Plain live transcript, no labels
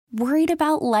Worried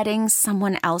about letting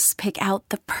someone else pick out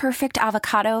the perfect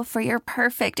avocado for your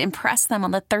perfect impress them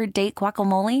on the third date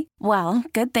guacamole? Well,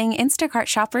 good thing Instacart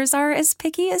shoppers are as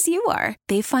picky as you are.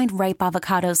 They find ripe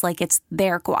avocados like it's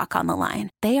their guac on the line.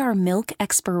 They are milk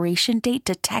expiration date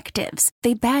detectives.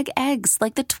 They bag eggs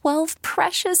like the 12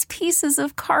 precious pieces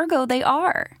of cargo they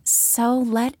are. So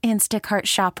let Instacart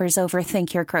shoppers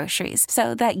overthink your groceries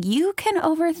so that you can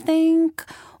overthink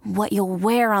what you'll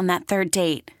wear on that third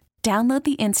date. Download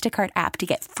the Instacart app to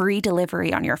get free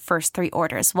delivery on your first 3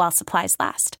 orders while supplies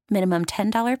last. Minimum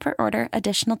 $10 per order.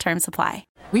 Additional terms apply.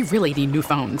 We really need new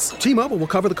phones. T-Mobile will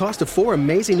cover the cost of 4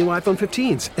 amazing new iPhone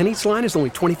 15s, and each line is only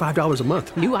 $25 a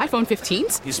month. New iPhone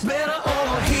 15s? It's better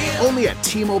over here. Only at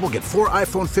T-Mobile, get 4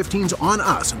 iPhone 15s on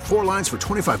us and 4 lines for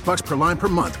 $25 per line per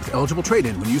month with eligible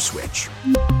trade-in when you switch.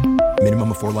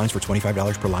 Minimum of 4 lines for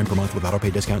 $25 per line per month with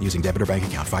autopay discount using debit or bank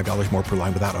account. $5 more per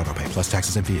line without autopay, plus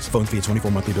taxes and fees. Phone fee at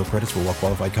 24 monthly bill credits for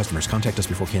well-qualified customers. Contact us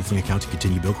before canceling account to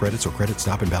continue bill credits or credit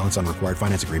stop and balance on required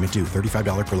finance agreement due.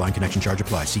 $35 per line connection charge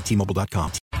applies. See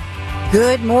T-Mobile.com.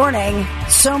 Good morning.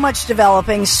 So much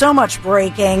developing, so much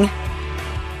breaking.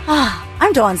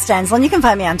 I'm Dawn Stensland. You can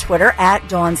find me on Twitter at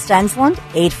Dawn Stensland.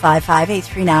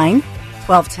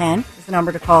 855-839-1210 is the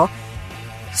number to call.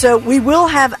 So we will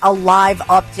have a live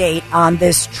update on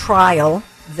this trial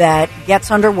that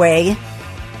gets underway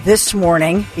this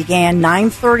morning. Began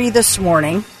 9:30 this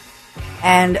morning.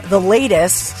 And the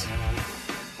latest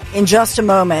in just a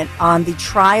moment on the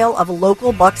trial of a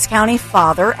local Bucks County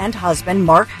father and husband,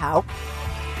 Mark Houck.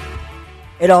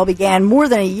 It all began more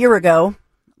than a year ago,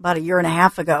 about a year and a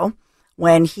half ago,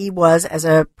 when he was, as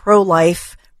a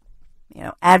pro-life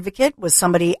advocate, was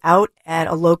somebody out at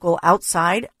a local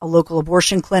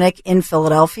abortion clinic in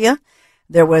Philadelphia.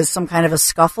 There was some kind of a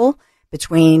scuffle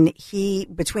between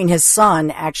his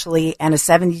son, actually, and a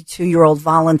 72-year-old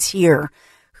volunteer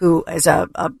who is a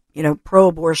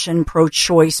pro-abortion,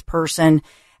 pro-choice person.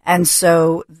 And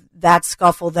so that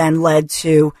scuffle then led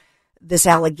to this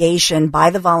allegation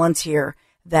by the volunteer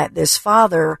that this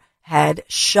father had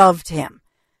shoved him.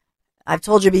 I've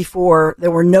told you before, there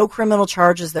were no criminal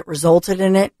charges that resulted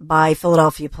in it by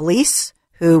Philadelphia police,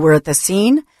 who were at the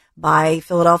scene, by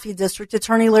Philadelphia District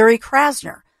Attorney Larry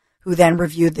Krasner, who then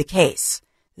reviewed the case.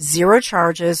 0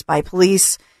 charges by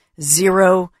police,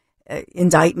 0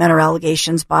 indictment or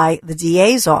allegations by the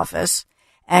DA's office.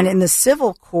 And in the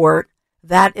civil court,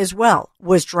 that as well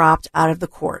was dropped out of the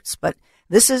courts. But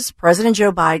this is President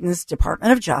Joe Biden's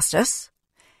Department of Justice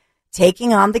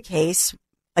taking on the case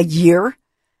a year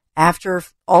after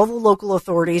all the local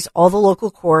authorities, all the local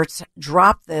courts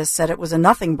dropped this, said it was a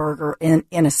nothing burger in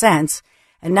a sense.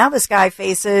 And now this guy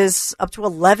faces up to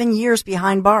 11 years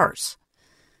behind bars.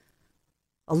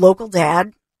 A local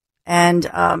dad, and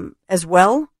as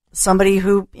well, somebody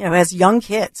who has young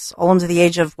kids, all under the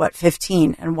age of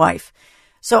 15, and wife.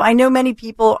 So I know many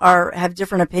people have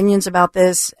different opinions about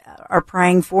this, are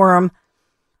praying for him,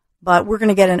 but we're going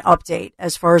to get an update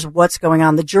as far as what's going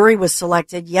on. The jury was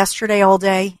selected yesterday all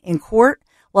day in court.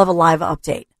 We'll have a live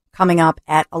update coming up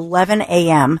at 11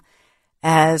 a.m.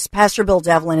 as Pastor Bill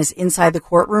Devlin is inside the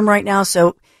courtroom right now,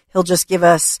 so he'll just give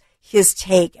us his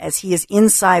take as he is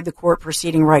inside the court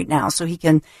proceeding right now, so he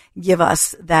can give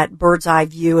us that bird's eye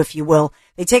view, if you will.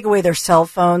 They take away their cell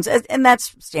phones, and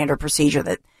that's standard procedure,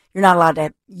 that you're not allowed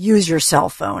to use your cell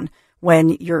phone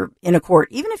when you're in a court.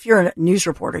 Even if you're a news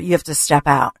reporter, you have to step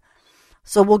out.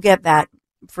 So we'll get that,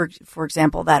 for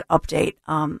example, that update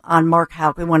on Mark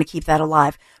Houck. We want to keep that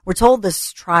alive. We're told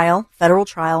this federal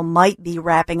trial, might be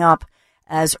wrapping up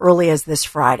as early as this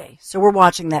Friday. So we're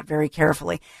watching that very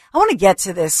carefully. I want to get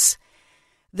to this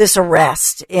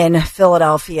arrest in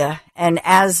Philadelphia. And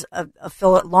as a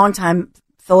longtime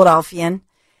Philadelphian,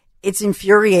 it's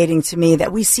infuriating to me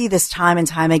that we see this time and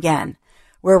time again,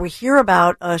 where we hear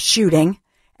about a shooting.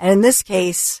 And in this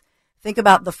case, think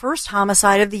about the first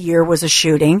homicide of the year was a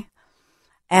shooting.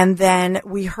 And then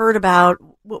we heard about,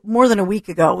 more than a week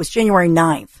ago, it was January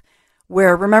 9th,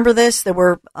 where, remember this, there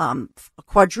were a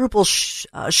quadruple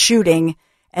shooting,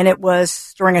 and it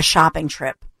was during a shopping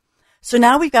trip. So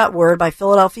now we've got word by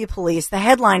Philadelphia police. The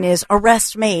headline is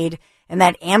 "Arrest Made in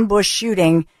that Ambush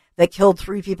Shooting that Killed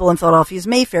 3 People in Philadelphia's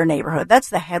Mayfair neighborhood." That's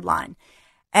the headline.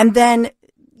 And then,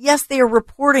 yes, they are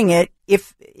reporting it,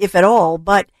 if at all,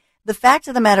 but the fact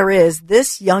of the matter is,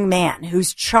 this young man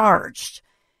who's charged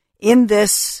in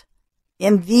these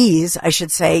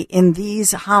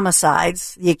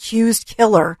homicides, the accused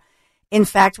killer, in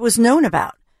fact, was known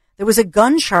about. There was a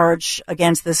gun charge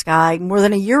against this guy more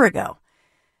than a year ago.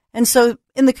 And so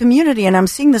in the community, and I'm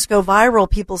seeing this go viral,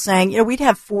 people saying, we'd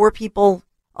have 4 people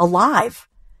alive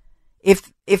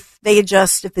if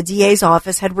the DA's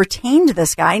office had retained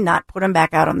this guy, not put him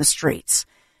back out on the streets.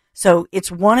 So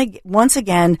it's once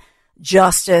again,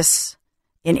 justice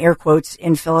in air quotes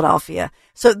in Philadelphia.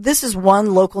 So this is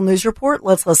one local news report.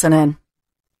 Let's listen in.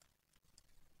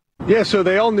 Yeah, so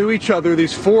they all knew each other.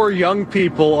 These four young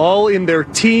people, all in their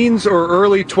teens or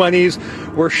early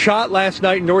 20s, were shot last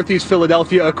night in Northeast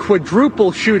Philadelphia, a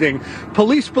quadruple shooting.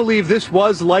 Police believe this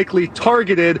was likely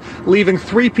targeted, leaving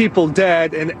 3 people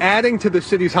dead and adding to the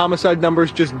city's homicide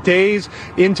numbers just days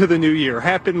into the new year.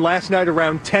 Happened last night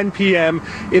around 10 p.m.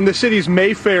 in the city's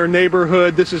Mayfair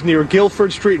neighborhood. This is near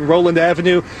Guilford Street and Roland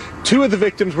Avenue. 2 of the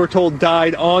victims, we're told,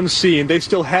 died on scene. They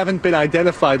still haven't been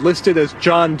identified, listed as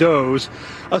John Does.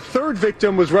 A 3rd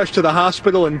victim was rushed to the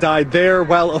hospital and died there,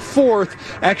 while a 4th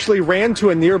actually ran to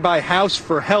a nearby house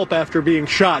for help after being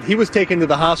shot. He was taken to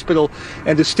the hospital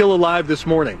and is still alive this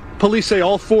morning. Police say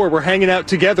all 4 were hanging out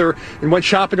together and went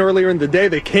shopping earlier in the day.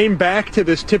 They came back to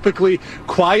this typically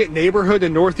quiet neighborhood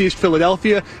in Northeast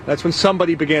Philadelphia. That's when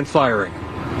somebody began firing.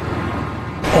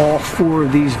 All 4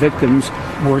 of these victims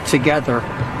were together,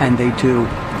 and they do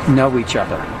know each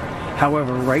other.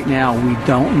 However, right now, we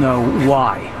don't know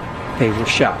why they were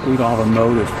shot. We don't have a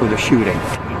motive for the shooting.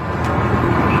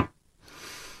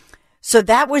 So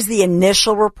that was the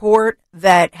initial report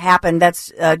that happened.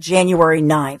 That's January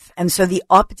 9th. And so the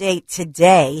update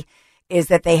today is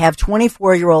that they have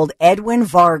 24-year-old Edwin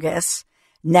Vargas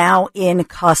now in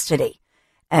custody.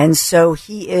 And so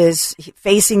he is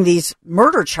facing these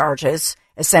murder charges.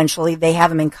 Essentially, they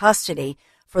have him in custody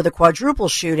for the quadruple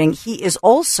shooting. He is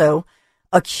also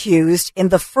accused in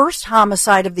the first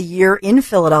homicide of the year in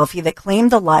Philadelphia that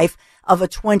claimed the life of a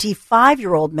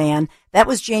 25-year-old man. That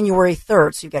was January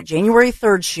 3rd. So you've got January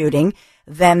 3rd shooting,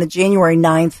 then the January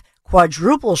 9th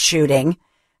quadruple shooting.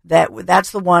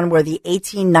 That's the one where the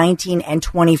 18, 19, and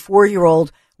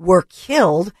 24-year-old were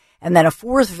killed. And then a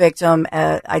 4th victim,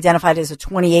 identified as a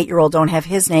 28-year-old, don't have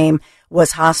his name,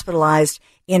 was hospitalized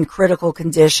in critical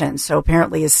condition. So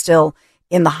apparently is still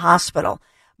in the hospital.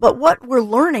 But what we're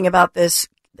learning about this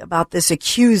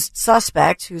accused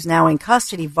suspect who's now in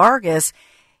custody, Vargas,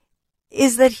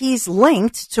 is that he's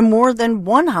linked to more than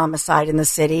one homicide in the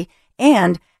city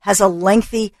and has a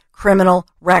lengthy criminal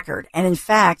record. And in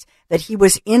fact, that he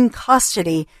was in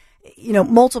custody,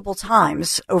 multiple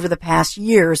times over the past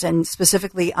years, and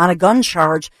specifically on a gun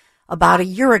charge about a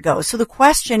year ago. So the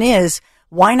question is,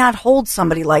 why not hold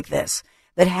somebody like this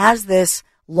that has this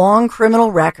long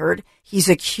criminal record? He's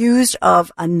accused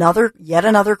of yet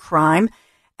another crime.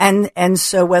 And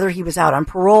so whether he was out on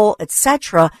parole,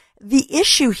 etc., the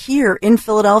issue here in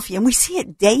Philadelphia, and we see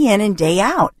it day in and day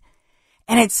out,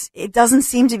 and it doesn't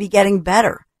seem to be getting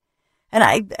better. And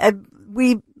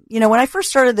when I first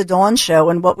started the Dawn Show,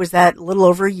 and what was that, a little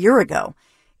over a year ago,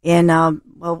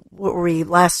 what were we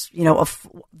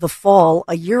the fall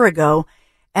a year ago,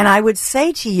 and I would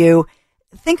say to you,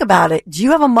 think about it. Do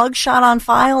you have a mugshot on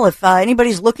file? If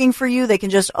anybody's looking for you, they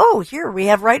can just, here we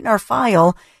have right in our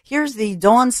file. Here's the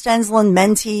Dawn Stensland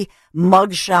Menti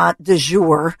mugshot du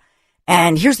jour.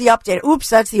 And here's the update. Oops,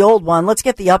 that's the old one. Let's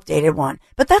get the updated one.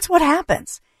 But that's what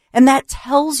happens. And that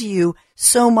tells you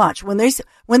so much. When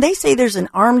they say there's an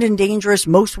armed and dangerous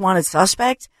most wanted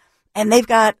suspect, and they've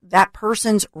got that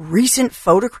person's recent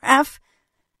photograph,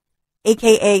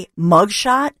 aka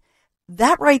mugshot,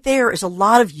 that right there is a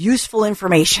lot of useful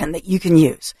information that you can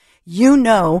use. You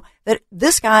know that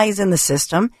this guy is in the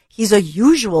system. He's a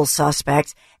usual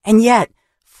suspect. And yet,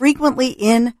 frequently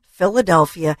in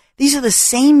Philadelphia, these are the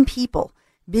same people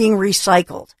being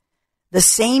recycled. The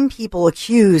same people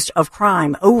accused of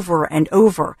crime over and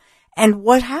over. And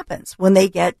what happens when they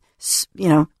get,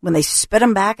 when they spit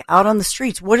them back out on the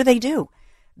streets? What do?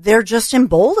 They're just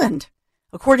emboldened.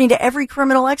 According to every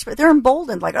criminal expert, they're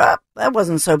emboldened, like, that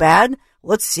wasn't so bad.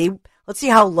 Let's see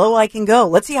how low I can go.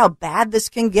 Let's see how bad this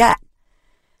can get.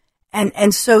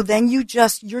 And so then you're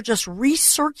just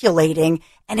recirculating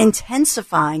and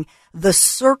intensifying the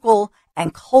circle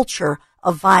and culture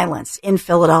of violence in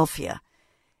Philadelphia.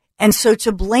 And so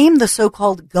to blame the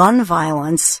so-called gun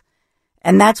violence,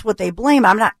 and that's what they blame.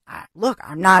 I'm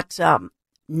not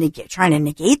trying to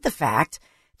negate the fact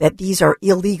that these are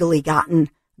illegally gotten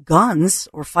guns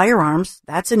or firearms.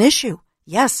 That's an issue.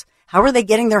 Yes. How are they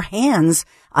getting their hands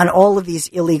on all of these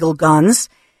illegal guns?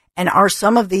 And are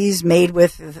some of these made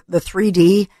with the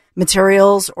 3D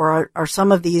materials, or are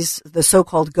some of these the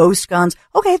so-called ghost guns?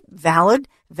 Okay, valid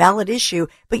issue.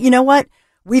 But you know what?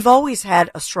 We've always had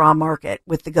a straw market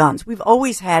with the guns. We've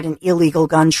always had an illegal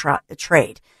gun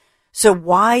trade. So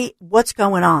what's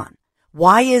going on?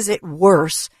 Why is it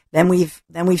worse than we've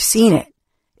seen it?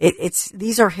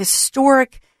 These are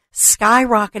historic,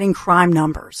 skyrocketing crime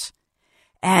numbers.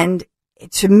 And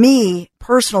to me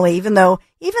personally, even though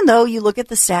you look at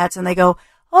the stats and they go,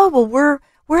 oh, well, we're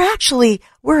at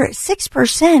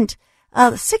 6%,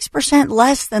 6%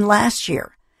 less than last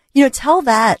year. Tell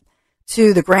that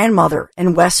to the grandmother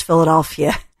in West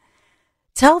Philadelphia.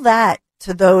 Tell that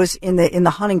to those in the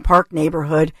Hunting Park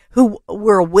neighborhood who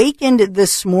were awakened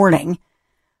this morning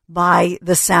by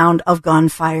the sound of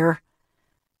gunfire.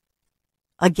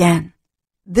 Again,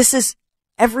 this is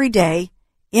every day,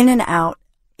 in and out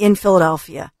in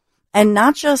Philadelphia, and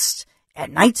not just at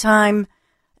nighttime.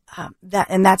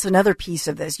 That's another piece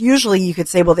of this. Usually you could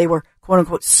say, well, they were quote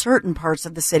unquote certain parts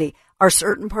of the city. Are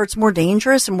certain parts more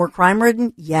dangerous and more crime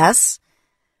ridden? Yes.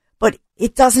 But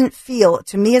it doesn't feel,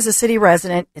 to me as a city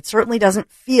resident, it certainly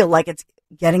doesn't feel like it's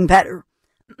getting better.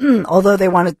 Although they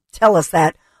want to tell us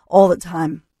that all the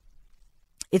time.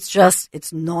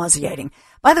 It's nauseating.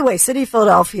 By the way, City of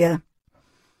Philadelphia,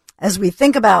 as we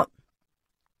think about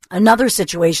another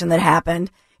situation that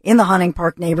happened in the Hunting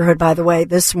Park neighborhood, by the way,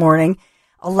 this morning,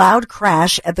 a loud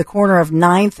crash at the corner of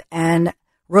 9th and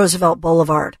Roosevelt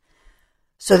Boulevard.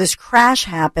 So this crash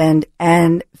happened,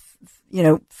 and,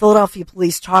 Philadelphia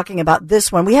police talking about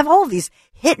this one. We have all of these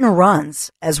hit and runs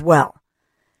as well.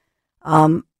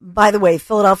 By the way,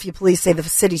 Philadelphia police say the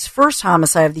city's first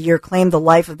homicide of the year claimed the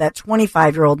life of that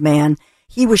 25-year-old man.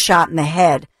 He was shot in the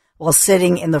head while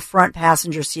sitting in the front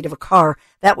passenger seat of a car.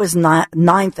 That was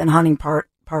 9th and Hunting Park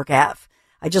Ave.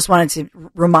 I just wanted to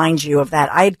remind you of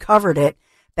that. I had covered it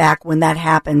back when that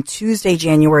happened, Tuesday,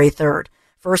 January 3rd.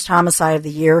 First homicide of the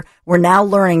year. We're now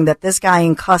learning that this guy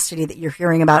in custody that you're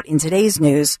hearing about in today's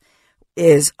news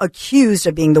is accused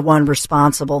of being the one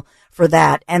responsible for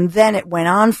that. And then it went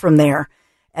on from there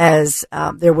as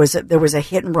there was a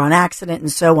hit and run accident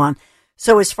and so on.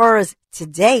 So as far as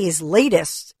today's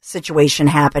latest situation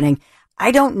happening, I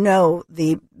don't know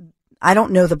the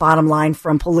bottom line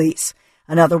from police.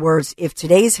 In other words, if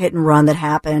today's hit and run that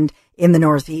happened in the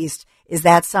Northeast, is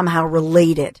that somehow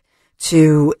related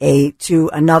to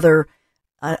another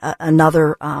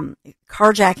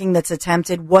carjacking that's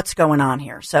attempted? What's going on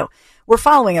here? So we're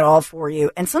following it all for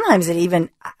you. And sometimes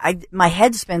my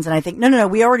head spins and I think, no,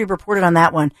 we already reported on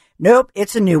that one. Nope,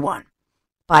 it's a new one,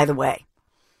 by the way.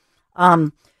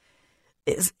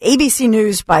 ABC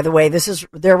News, by the way,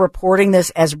 they're reporting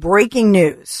this as breaking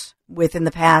news. Within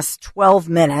the past 12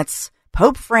 minutes,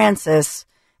 Pope Francis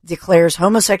declares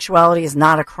homosexuality is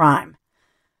not a crime.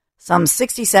 Some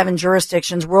 67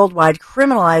 jurisdictions worldwide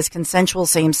criminalize consensual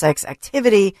same-sex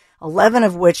activity, 11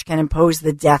 of which can impose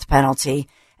the death penalty.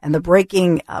 And the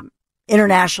breaking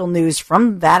international news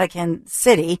from Vatican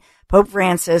City, Pope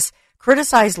Francis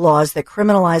criticized laws that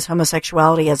criminalize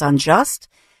homosexuality as unjust,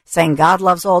 saying God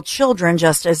loves all children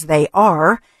just as they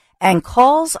are, and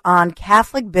calls on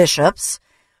Catholic bishops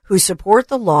who support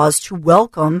the laws to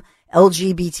welcome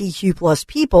LGBTQ plus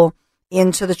people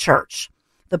into the church.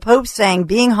 The Pope saying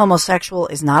being homosexual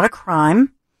is not a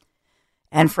crime.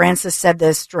 And Francis said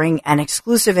this during an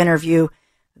exclusive interview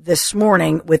this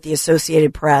morning with the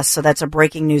Associated Press. So that's a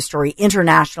breaking news story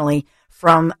internationally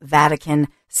from Vatican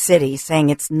City, saying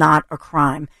it's not a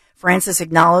crime. Francis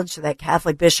acknowledged that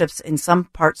Catholic bishops in some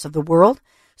parts of the world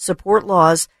support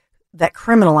laws that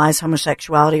criminalize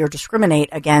homosexuality or discriminate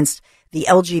against the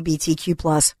LGBTQ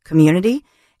plus community.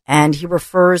 And he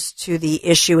refers to the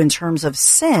issue in terms of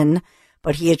sin,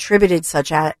 but he attributed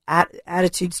such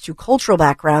attitudes to cultural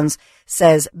backgrounds,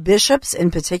 says bishops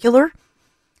in particular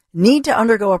need to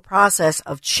undergo a process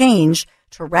of change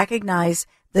to recognize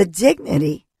the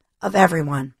dignity of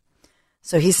everyone.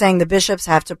 So he's saying the bishops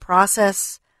have to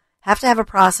have a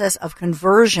process of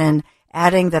conversion,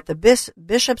 adding that the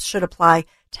bishops should apply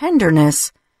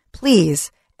tenderness,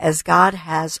 please, as God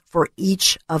has for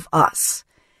each of us.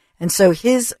 And so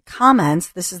his comments,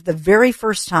 this is the very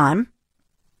first time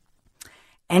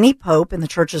any pope in the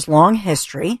church's long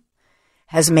history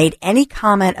has made any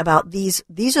comment about these.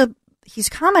 He's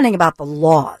commenting about the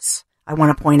laws, I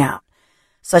want to point out,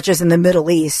 such as in the Middle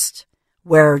East,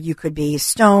 where you could be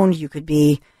stoned, you could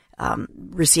be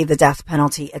receive the death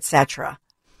penalty, etc.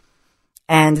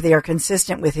 And they are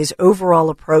consistent with his overall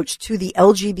approach to the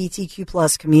LGBTQ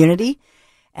plus community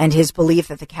and his belief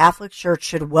that the Catholic Church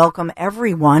should welcome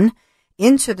everyone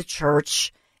into the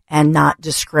church and not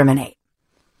discriminate.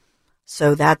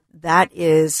 So that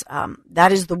is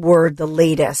the word, the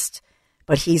latest.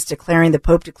 But the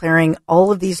Pope declaring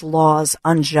all of these laws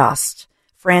unjust.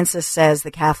 Francis says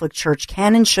the Catholic Church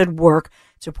can and should work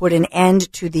to put an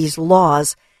end to these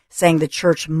laws, saying the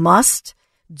Church must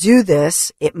do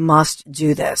this, it must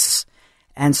do this.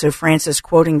 And so Francis,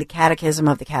 quoting the Catechism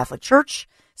of the Catholic Church,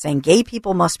 saying gay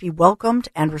people must be welcomed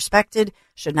and respected,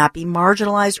 should not be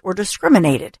marginalized or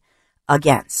discriminated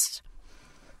against,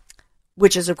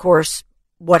 which is, of course,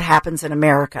 what happens in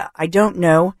America. I don't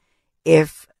know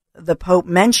if the Pope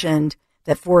mentioned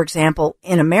that, for example,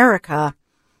 in America,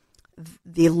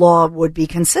 the law would be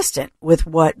consistent with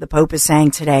what the Pope is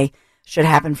saying today should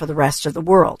happen for the rest of the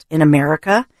world. In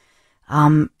America,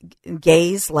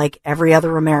 gays, like every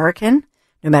other American,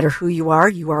 no matter who you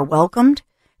are welcomed,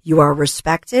 you are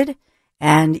respected,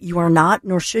 and you are not,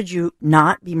 nor should you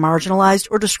not, be marginalized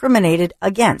or discriminated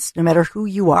against, no matter who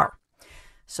you are.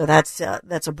 So that's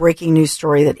a breaking news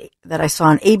story that I saw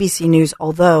on ABC News,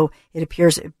 although it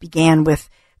appears it began with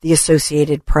the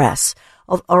Associated Press.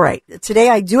 All right. Today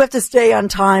I do have to stay on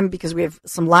time because we have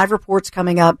some live reports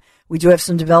coming up. We do have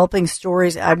some developing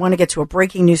stories. I want to get to a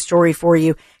breaking news story for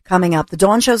you coming up. The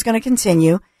Dawn Show is going to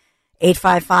continue.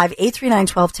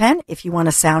 855-839-1210 if you want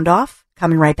to sound off.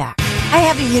 Coming right back. I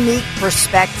have a unique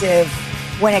perspective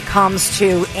when it comes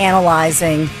to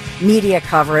analyzing media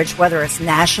coverage, whether it's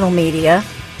national media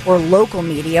or local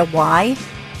media. Why?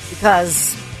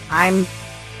 Because I'm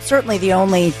certainly the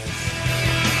only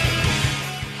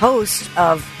host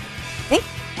of, I think,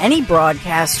 any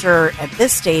broadcaster at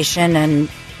this station and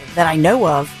that I know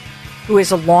of who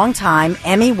is a longtime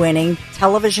Emmy-winning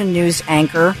television news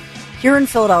anchor here in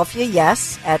Philadelphia,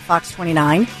 yes, at Fox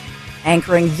 29,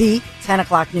 anchoring the 10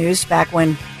 o'clock news back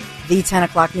when the 10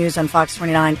 o'clock news on Fox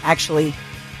 29 actually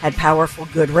had powerful,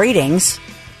 good ratings.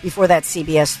 Before that,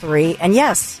 CBS 3. And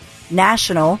yes,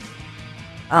 national.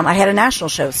 I had a national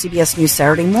show, CBS News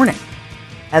Saturday Morning,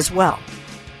 as well.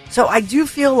 So I do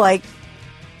feel like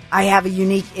I have a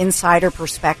unique insider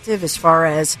perspective as far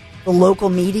as the local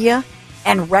media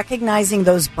and recognizing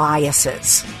those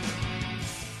biases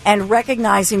and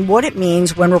recognizing what it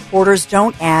means when reporters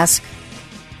don't ask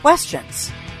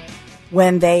questions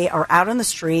when they are out on the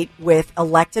street with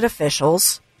elected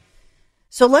officials.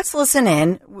 So let's listen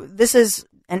in. This is,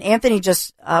 and Anthony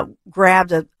just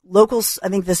grabbed a local, I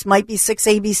think this might be 6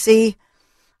 ABC.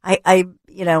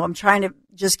 I'm trying to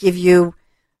just give you,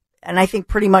 and I think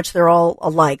pretty much they're all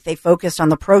alike. They focused on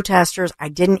the protesters. I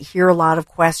didn't hear a lot of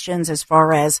questions as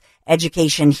far as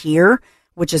education here,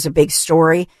 which is a big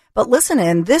story. But listen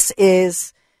in, this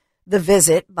is the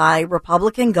visit by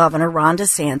Republican Governor Ron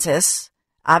DeSantis,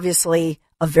 obviously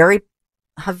a very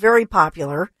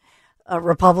popular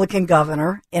Republican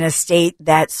governor in a state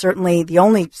that certainly the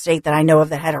only state that I know of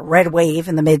that had a red wave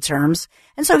in the midterms.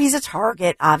 And so he's a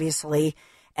target, obviously,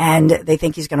 and they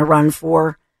think he's going to run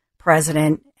for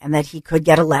president and that he could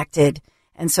get elected.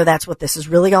 And so that's what this is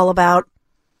really all about.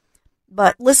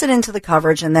 But listen into the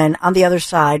coverage, and then on the other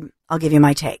side, I'll give you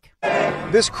my take.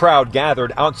 This crowd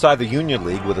gathered outside the Union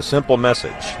League with a simple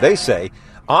message. They say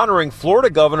honoring Florida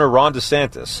Governor Ron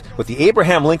DeSantis with the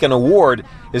Abraham Lincoln Award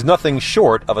is nothing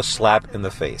short of a slap in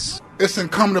the face. It's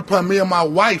incumbent upon me and my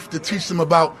wife to teach them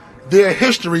about their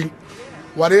history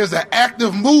while there's an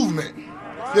active movement.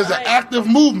 There's an active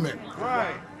movement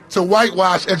to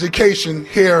whitewash education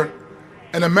here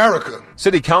in America.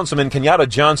 City Councilman Kenyatta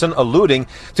Johnson alluding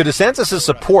to DeSantis'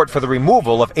 support for the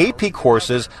removal of AP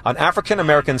courses on African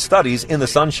American studies in the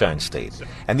Sunshine State.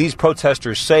 And these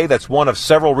protesters say that's one of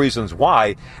several reasons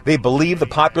why they believe the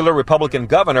popular Republican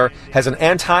governor has an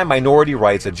anti-minority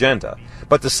rights agenda.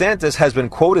 But DeSantis has been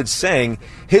quoted saying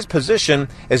his position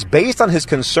is based on his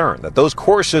concern that those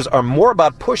courses are more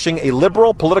about pushing a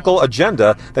liberal political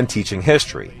agenda than teaching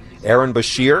history. Aaron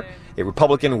Bashir, a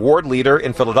Republican ward leader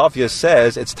in Philadelphia,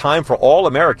 says it's time for all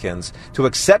Americans to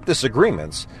accept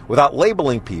disagreements without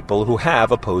labeling people who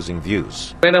have opposing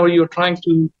views. Whenever you're trying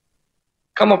to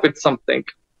come up with something,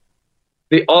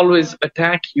 they always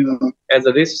attack you as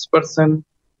a racist person,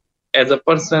 as a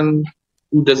person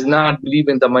who does not believe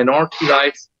in the minority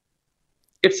rights.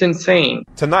 It's insane.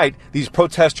 Tonight, these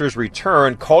protesters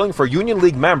return, calling for Union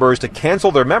League members to cancel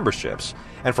their memberships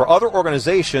and for other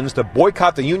organizations to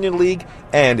boycott the Union League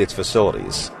and its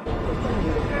facilities.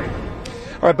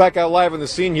 All right, back out live on the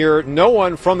scene here. No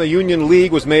one from the Union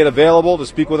League was made available to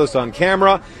speak with us on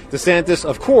camera. DeSantis,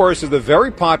 of course, is the very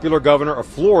popular governor of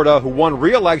Florida who won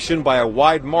re-election by a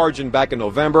wide margin back in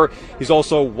November. He's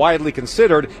also widely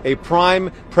considered a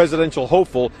prime presidential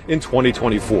hopeful in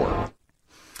 2024.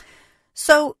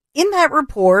 So in that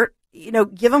report,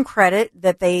 give them credit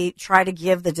that they try to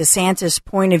give the DeSantis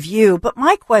point of view. But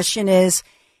my question is,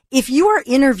 if you are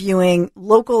interviewing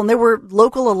local, and there were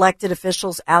local elected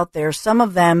officials out there, some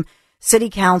of them city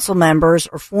council members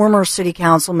or former city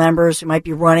council members who might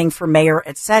be running for mayor,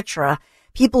 etc.,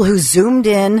 people who zoomed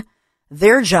in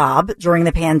their job during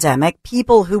the pandemic,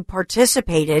 people who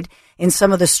participated in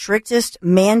some of the strictest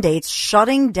mandates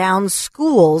shutting down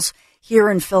schools here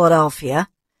in Philadelphia,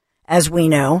 as we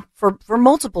know, for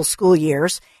multiple school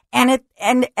years, And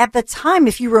at the time,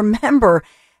 if you remember,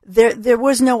 there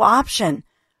was no option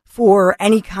for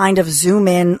any kind of Zoom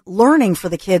in learning for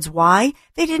the kids. Why?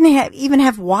 They didn't even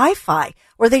have Wi-Fi,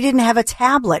 or they didn't have a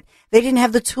tablet. They didn't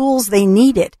have the tools they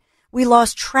needed. We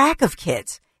lost track of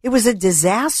kids. It was a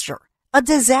disaster.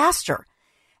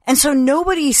 And so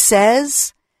nobody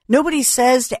says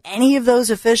to any of those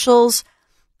officials,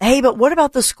 hey, but what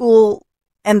about the school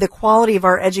and the quality of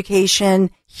our education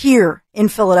here in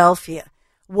Philadelphia?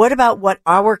 What about what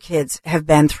our kids have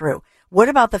been through? What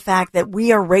about the fact that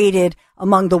we are rated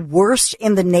among the worst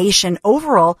in the nation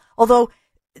overall? Although,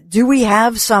 do we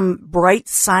have some bright,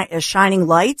 shining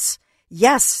lights?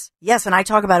 Yes. And I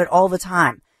talk about it all the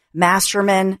time.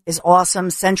 Masterman is awesome.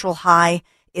 Central High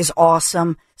is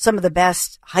awesome. Some of the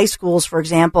best high schools, for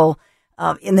example,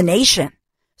 in the nation.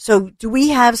 So do we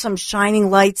have some shining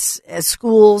lights as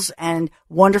schools and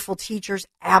wonderful teachers?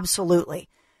 Absolutely.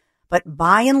 But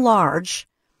by and large,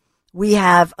 we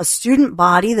have a student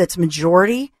body that's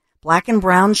majority black and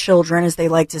brown children, as they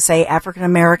like to say, African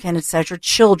American, etc.,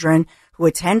 children who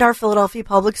attend our Philadelphia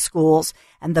public schools.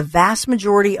 And the vast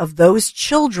majority of those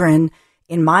children,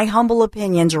 in my humble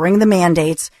opinion, during the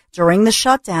mandates, during the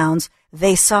shutdowns,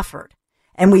 they suffered.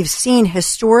 And we've seen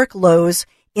historic lows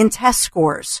in test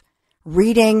scores,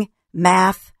 reading,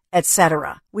 math,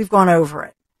 etc. We've gone over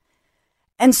it.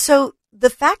 And so the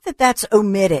fact that that's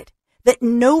omitted, that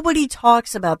nobody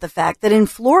talks about the fact that in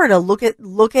Florida, look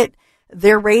at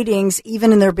their ratings,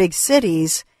 even in their big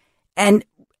cities, and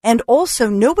also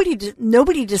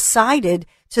nobody decided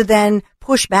to then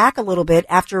push back a little bit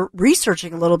after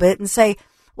researching a little bit and say,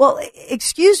 well,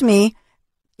 excuse me,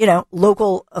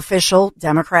 local official,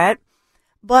 Democrat,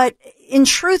 but in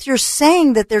truth, you're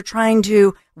saying that they're trying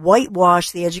to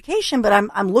whitewash the education, but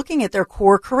I'm looking at their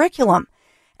core curriculum.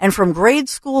 And from grade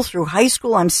school through high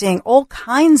school, I'm seeing all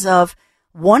kinds of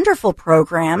wonderful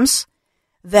programs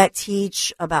that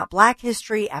teach about Black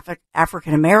history,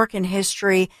 African American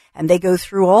history, and they go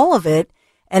through all of it.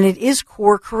 And it is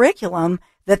core curriculum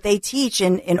that they teach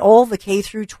in all the K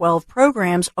through 12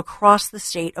 programs across the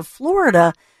state of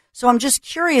Florida. So I'm just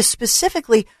curious,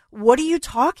 specifically, what are you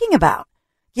talking about?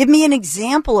 Give me an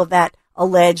example of that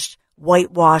alleged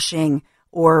whitewashing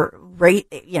or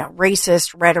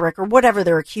racist rhetoric or whatever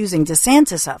they're accusing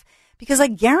DeSantis of. Because I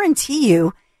guarantee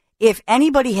you, if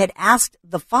anybody had asked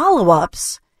the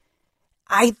follow-ups,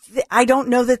 I don't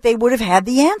know that they would have had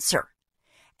the answer.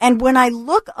 And when I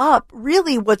look up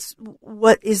really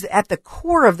what is at the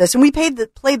core of this, and we played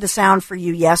the sound for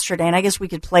you yesterday, and I guess we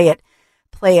could play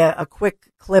a quick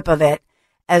clip of it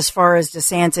as far as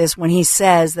DeSantis when he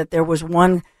says that there was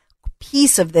one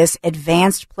piece of this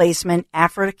advanced placement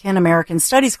African American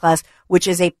studies class, which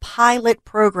is a pilot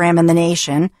program in the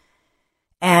nation.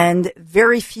 And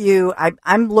very few,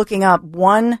 I'm looking up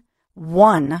one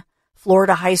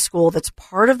Florida high school that's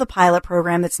part of the pilot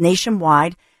program that's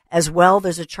nationwide as well.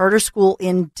 There's a charter school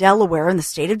in Delaware, in the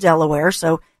state of Delaware.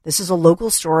 So this is a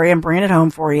local story. I'm bringing it home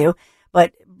for you.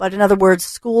 But in other words,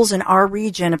 schools in our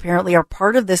region apparently are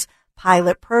part of this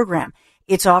pilot program.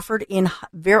 It's offered in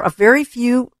very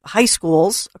few high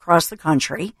schools across the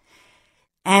country,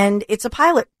 and it's a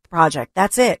pilot project.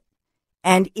 That's it.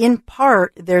 And in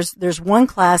part, there's one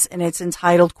class, and it's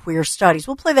entitled Queer Studies.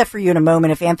 We'll play that for you in a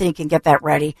moment if Anthony can get that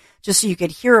ready, just so you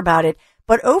could hear about it.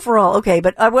 But overall, okay,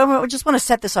 but I just want to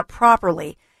set this up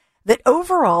properly, that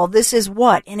overall, this is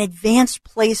what? An advanced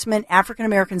placement African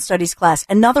American studies class.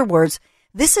 In other words,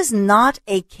 this is not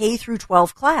a K through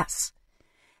 12 class.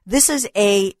 This is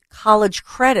a college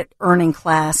credit earning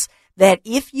class that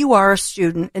if you are a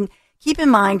student, and keep in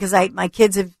mind, because my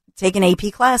kids have taken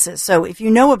AP classes. So if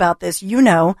you know about this, you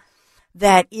know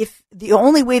that if the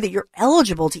only way that you're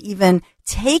eligible to even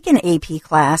take an AP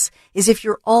class is if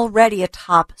you're already a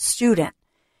top student.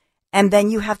 And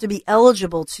then you have to be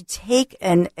eligible to take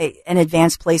an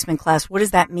advanced placement class. What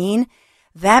does that mean?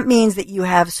 That means that you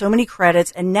have so many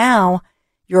credits, and now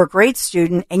you're a great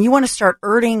student and you want to start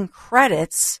earning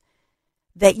credits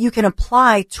that you can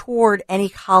apply toward any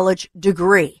college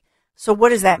degree. So what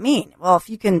does that mean? Well, if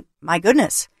you can, my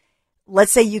goodness,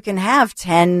 let's say you can have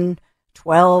 10,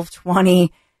 12,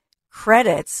 20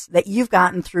 credits that you've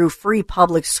gotten through free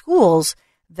public schools.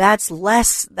 That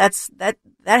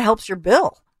helps your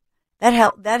bill.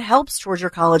 That helps towards your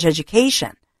college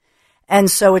education.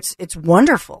 And so it's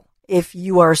wonderful if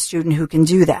you are a student who can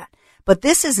do that. But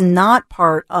this is not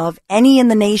part of any in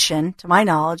the nation, to my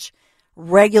knowledge,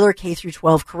 regular K through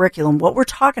 12 curriculum. What we're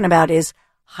talking about is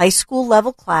high school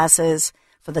level classes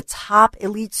for the top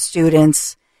elite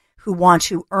students who want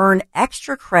to earn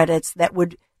extra credits that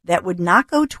would not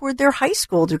go toward their high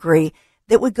school degree,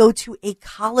 that would go to a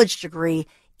college degree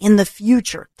in the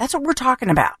future. That's what we're talking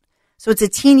about. So it's a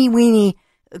teeny weeny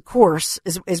course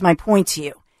is my point to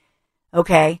you.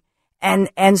 Okay.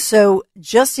 And so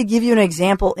just to give you an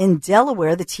example, in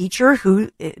Delaware, the teacher who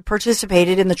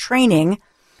participated in the training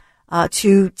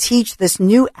to teach this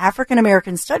new African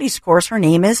American Studies course, her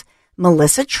name is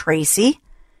Melissa Tracy.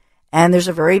 And there's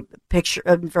a very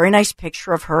nice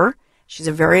picture of her. She's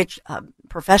a very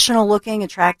professional looking,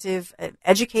 attractive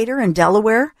educator in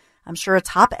Delaware. I'm sure a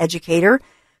top educator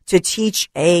to teach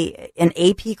an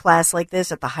AP class like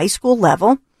this at the high school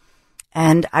level.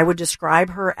 And I would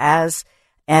describe her as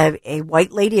a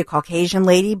white lady, a Caucasian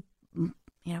lady,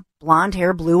 blonde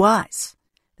hair, blue eyes.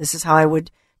 This is how I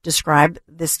would describe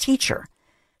this teacher.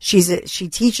 She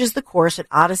teaches the course at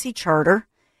Odyssey Charter,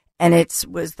 and it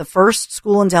was the first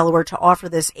school in Delaware to offer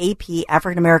this AP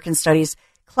African American Studies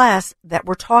class that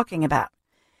we're talking about.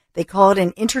 They call it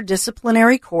an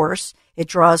interdisciplinary course. It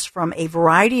draws from a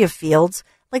variety of fields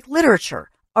like literature,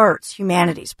 arts,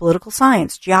 humanities, political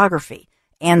science, geography,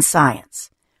 and science.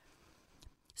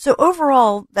 So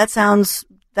overall, that sounds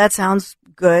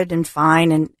good and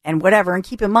fine and whatever. And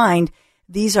keep in mind,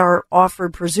 these are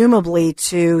offered presumably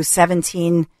to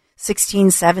 16,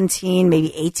 17, maybe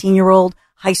 18-year-old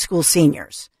high school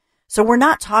seniors. So we're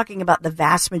not talking about the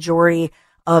vast majority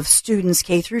of students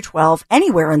K through 12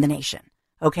 anywhere in the nation.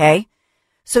 Okay.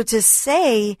 So to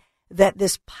say that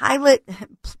this pilot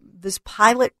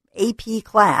AP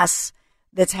class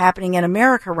that's happening in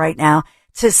America right now,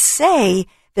 to say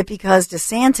that because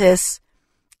DeSantis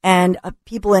and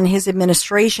people in his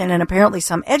administration and apparently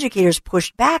some educators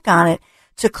pushed back on it,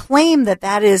 to claim that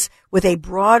that is with a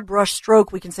broad brush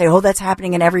stroke, we can say, oh, that's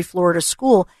happening in every Florida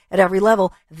school at every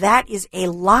level. That is a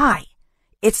lie.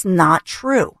 It's not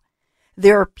true.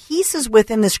 There are pieces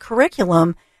within this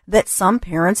curriculum that some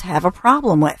parents have a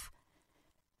problem with.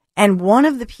 And one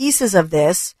of the pieces of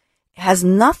this has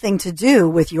nothing to do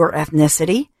with your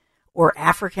ethnicity or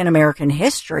African American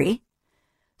history.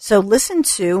 So listen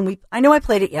to, I know I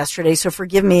played it yesterday, so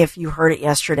forgive me if you heard it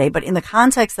yesterday, but in the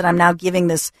context that I'm now giving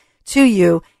this to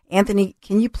you, Anthony,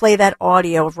 can you play that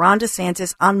audio of Ron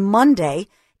DeSantis on Monday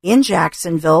in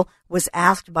Jacksonville was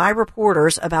asked by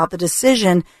reporters about the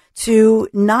decision to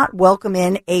not welcome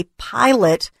in a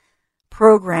pilot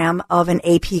program of an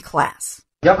AP class.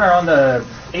 Governor, on the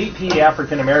AP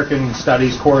African American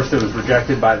Studies course that was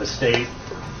rejected by the state,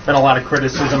 been a lot of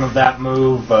criticism of that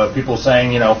move. People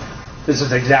saying, this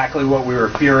is exactly what we were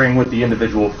fearing with the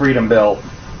individual freedom bill.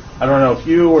 I don't know if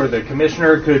you or the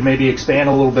commissioner could maybe expand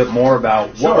a little bit more about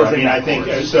what was in that course.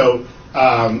 I think so.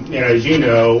 As you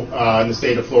know, in the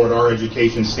state of Florida, our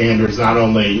education standards not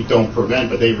only don't prevent,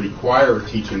 but they require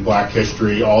teaching Black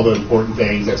history, all the important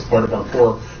things. That's part of our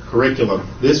core curriculum.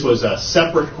 This was a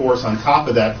separate course on top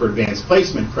of that for advanced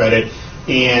placement credit.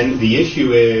 And the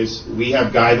issue is we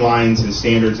have guidelines and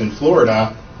standards in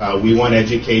Florida. We want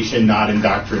education, not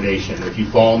indoctrination. If you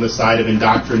fall on the side of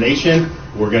indoctrination,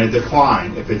 we're going to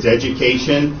decline. If it's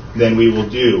education, then we will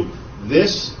do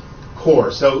this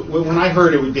course. So when I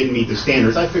heard it didn't meet the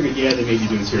standards, I figured, they may be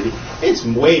doing serious. It's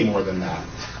way more than that.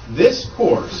 This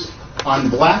course on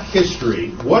Black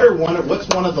history, what's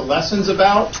one of the lessons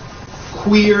about?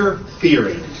 Queer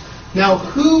theory. Now,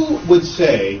 who would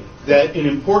say that an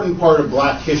important part of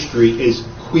Black history is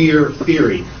queer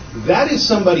theory? That is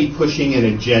somebody pushing an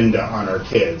agenda on our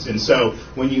kids. And so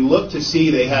when you look to see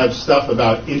they have stuff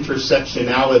about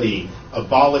intersectionality,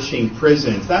 abolishing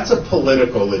prisons, that's a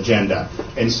political agenda.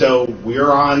 And so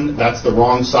that's the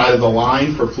wrong side of the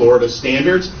line for Florida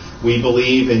standards. We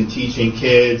believe in teaching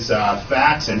kids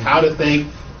facts and how to think,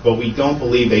 but we don't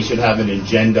believe they should have an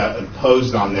agenda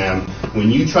imposed on them. When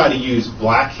you try to use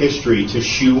Black history to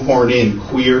shoehorn in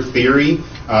queer theory,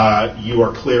 you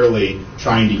are clearly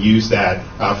trying to use that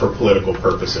for political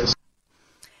purposes.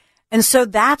 And so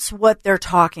that's what they're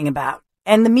talking about.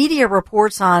 And the media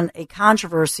reports on a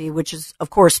controversy, which is,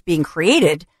 of course, being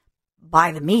created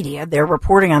by the media. They're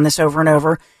reporting on this over and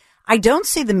over. I don't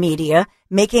see the media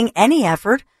making any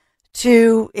effort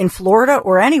to, in Florida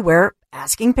or anywhere,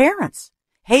 asking parents,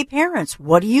 hey, parents,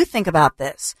 what do you think about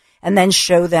this? And then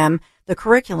show them the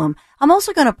curriculum. I'm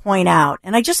also going to point out,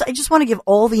 and I just want to give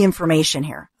all the information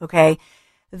here, okay,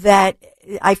 that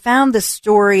I found this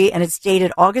story, and it's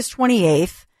dated August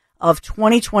 28th of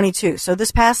 2022. So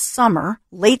this past summer,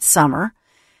 late summer,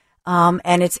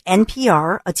 and it's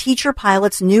NPR, a teacher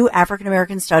pilot's new African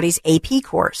American Studies AP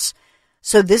course.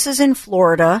 So this is in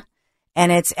Florida,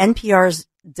 and it's NPR's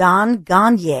Don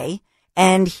Gagne,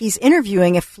 and he's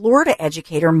interviewing a Florida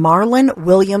educator, Marlon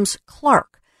Williams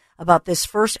Clark, about this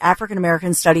first African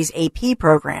American Studies AP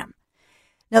program.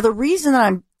 Now, the reason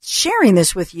that sharing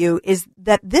this with you is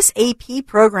that this AP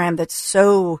program that's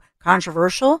so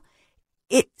controversial,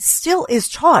 it still is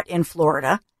taught in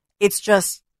Florida. It's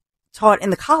just taught in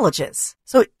the colleges.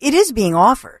 So it is being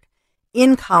offered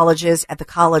in colleges at the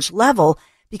college level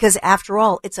because, after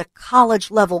all, it's a college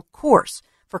level course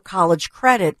for college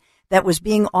credit that was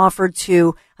being offered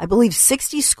to, I believe,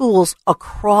 60 schools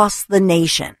across the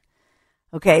nation.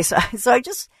 Okay, so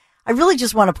I really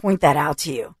just want to point that out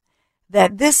to you,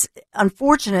 that this,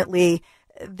 unfortunately,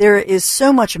 there is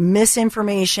so much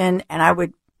misinformation, and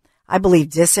I believe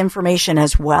disinformation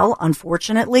as well,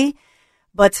 unfortunately.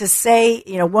 But to say,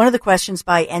 one of the questions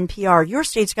by NPR, your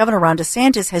state's Governor Ron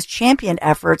DeSantis has championed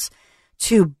efforts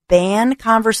to ban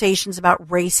conversations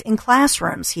about race in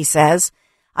classrooms, he says.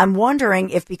 I'm wondering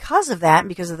if because of that and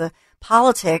because of the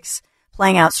politics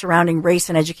playing out surrounding race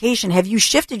and education, have you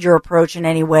shifted your approach in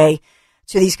any way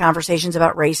to these conversations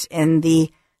about race in the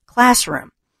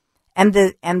classroom? And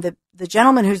the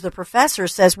gentleman who's the professor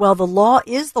says, well, the law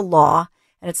is the law,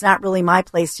 and it's not really my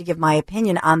place to give my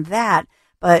opinion on that.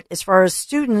 But as far as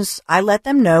students, I let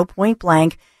them know point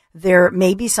blank, there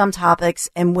may be some topics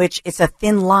in which it's a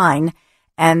thin line,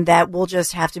 and that we'll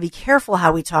just have to be careful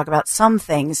how we talk about some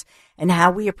things and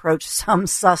how we approach some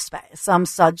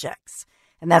subjects.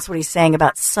 And that's what he's saying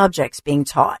about subjects being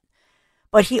taught.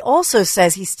 But he also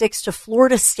says he sticks to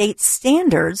Florida state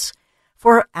standards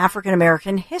for African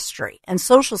American history and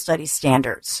social studies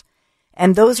standards.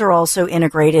 And those are also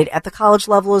integrated at the college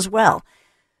level as well.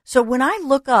 So when I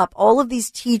look up all of these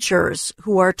teachers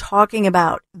who are talking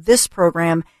about this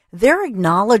program, they're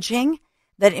acknowledging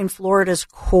that in Florida's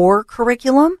core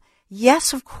curriculum,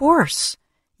 yes, of course,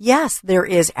 yes, there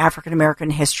is African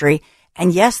American history,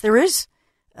 and yes, there is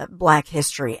Black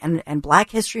history and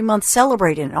Black History Month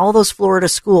celebrated in all those Florida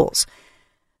schools.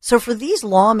 So for these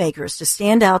lawmakers to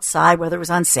stand outside, whether it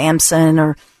was on Sansom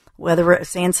or whether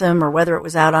it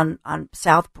was out on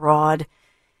South Broad,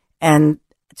 and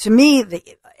to me,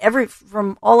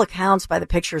 from all accounts by the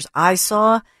pictures I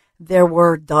saw, there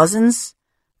were dozens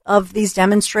of these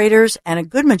demonstrators, and a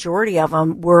good majority of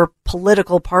them were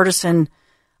partisan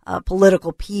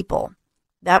political people.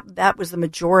 That was the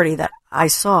majority that I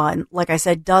saw. And like I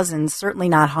said, dozens, certainly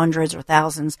not hundreds or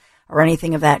thousands or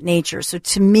anything of that nature. So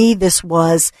to me,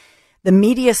 the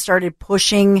media started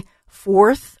pushing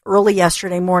forth early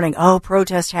yesterday morning. Oh,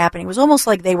 protest happening. It was almost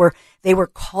like they were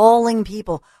calling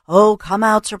people. Oh, come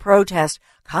out to protest.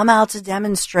 Come out to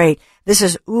demonstrate. This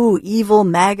is, evil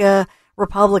MAGA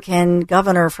Republican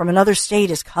governor from another state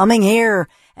is coming here,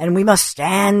 and we must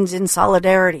stand in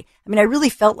solidarity. I mean, I really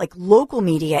felt like local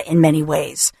media in many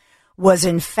ways was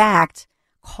in fact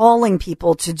calling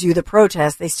people to do the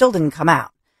protest. They still didn't come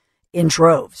out in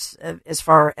droves as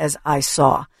far as I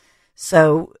saw.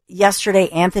 So yesterday,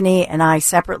 Anthony and I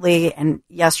separately, and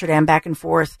yesterday I'm back and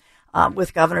forth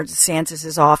with Governor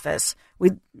DeSantis' office.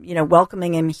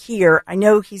 Welcoming him here. I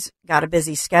know he's got a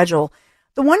busy schedule.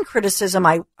 The one criticism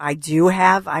I do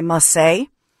have, I must say,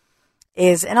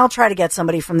 is, and I'll try to get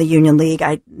somebody from the Union League.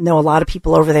 I know a lot of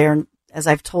people over there, as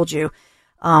I've told you,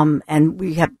 and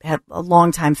we have had a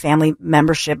long-time family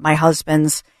membership. My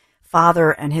husband's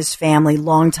father and his family,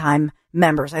 long-time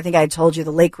members. I think I had told you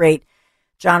the late, great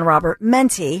John Robert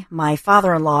Menti, my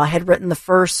father-in-law, had written the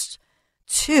first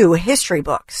 2 history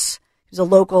books. He was a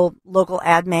local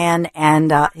ad man,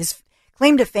 and his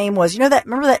claim to fame was,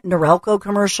 remember that Norelco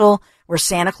commercial where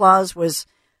Santa Claus was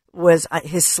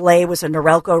his sleigh was a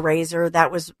Norelco razor?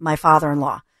 That was my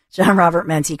father-in-law. John Robert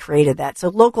Menti created that. So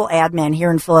local ad man here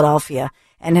in Philadelphia,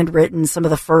 and had written some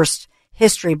of the first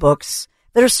history books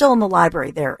that are still in the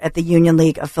library there at the Union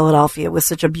League of Philadelphia with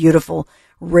such a beautiful,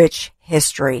 rich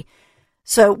history.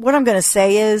 So what I'm going to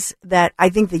say is that I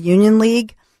think the Union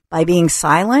League, by being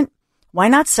silent, why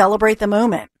not celebrate the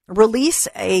moment? Release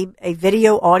a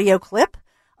video audio clip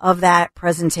of that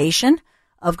presentation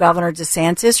of Governor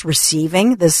DeSantis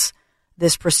receiving this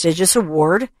prestigious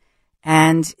award.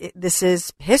 And this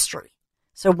is history.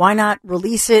 So why not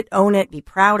release it, own it, be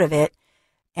proud of it,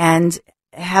 and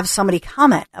have somebody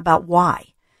comment about why?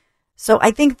 So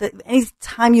I think that any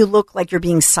time you look like you're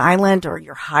being silent or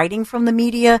you're hiding from the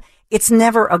media, it's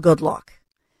never a good look.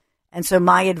 And so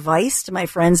my advice to my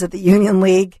friends at the Union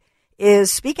League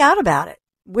is speak out about it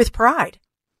with pride.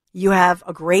 You have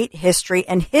a great history,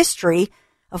 and history,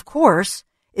 of course,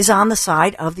 is on the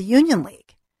side of the Union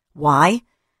League. Why?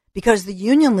 Because the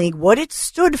Union League, what it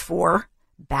stood for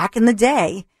back in the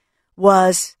day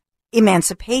was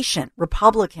emancipation,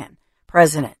 Republican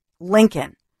President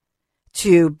Lincoln,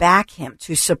 to back him,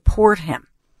 to support him,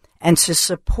 and to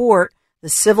support the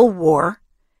Civil War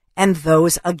and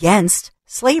those against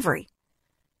slavery.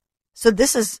 So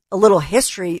this is a little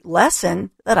history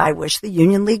lesson that I wish the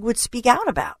Union League would speak out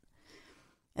about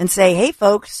and say, hey,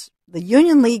 folks, the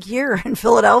Union League here in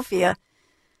Philadelphia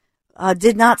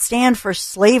did not stand for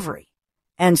slavery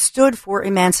and stood for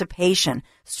emancipation,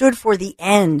 stood for the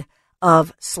end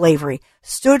of slavery,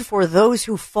 stood for those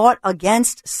who fought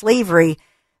against slavery,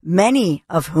 many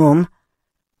of whom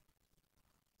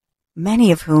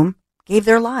gave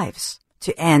their lives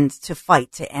to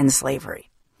fight to end slavery.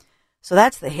 So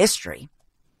that's the history.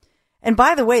 And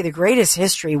by the way, the greatest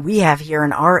history we have here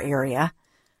in our area,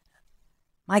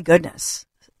 my goodness,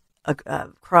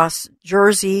 across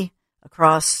Jersey,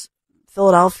 across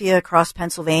Philadelphia, across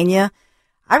Pennsylvania,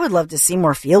 I would love to see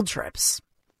more field trips.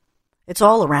 It's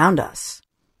all around us.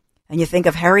 And you think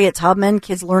of Harriet Tubman,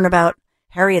 kids learn about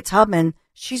Harriet Tubman,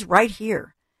 she's right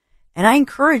here. And I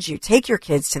encourage you, take your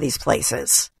kids to these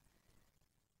places.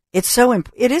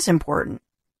 It is important.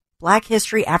 Black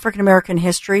history, African American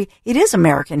history, it is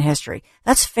American history.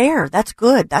 That's fair. That's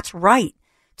good. That's right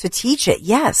to teach it.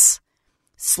 Yes.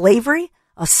 Slavery,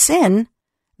 a sin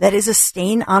that is a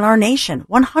stain on our nation.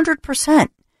 100%.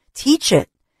 Teach it.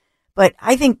 But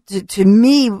I think to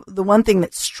me, the one thing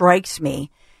that strikes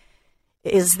me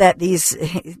is that these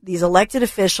elected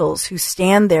officials who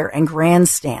stand there and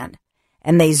grandstand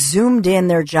and they zoomed in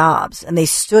their jobs and they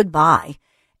stood by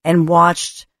and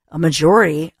watched a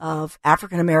majority of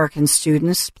African American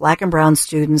students, black and brown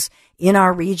students in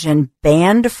our region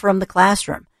banned from the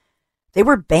classroom. They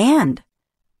were banned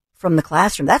from the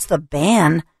classroom. That's the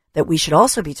ban that we should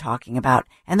also be talking about.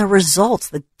 And the results,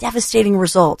 the devastating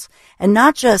results, and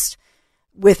not just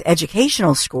with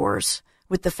educational scores,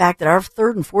 with the fact that our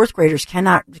third and fourth graders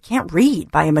can't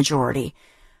read by a majority,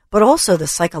 but also the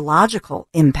psychological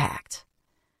impact.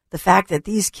 The fact that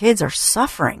these kids are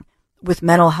suffering with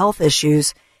mental health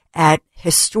issues at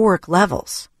historic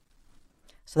levels.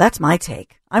 So that's my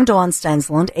take. I'm Dawn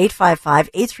Stensland,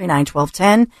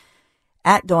 855-839-1210,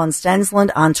 at Dawn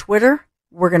Stensland on Twitter.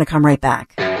 We're going to come right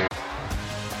back.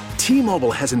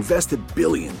 T-Mobile has invested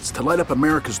billions to light up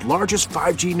America's largest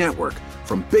 5G network,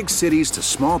 from big cities to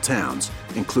small towns,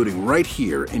 including right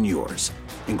here in yours.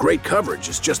 And great coverage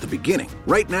is just the beginning.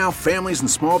 Right now, families and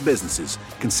small businesses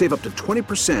can save up to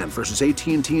 20% versus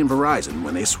AT&T and Verizon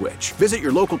when they switch. Visit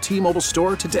your local T-Mobile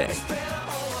store today.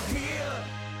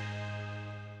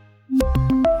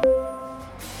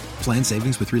 Plan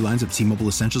savings with 3 lines of T-Mobile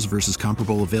Essentials versus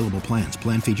comparable available plans.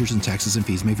 Plan features and taxes and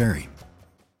fees may vary.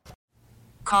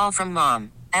 Call from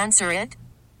mom. Answer it.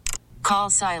 Call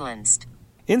silenced.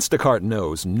 Instacart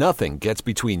knows nothing gets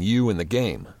between you and the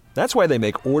game. That's why they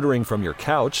make ordering from your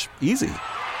couch easy.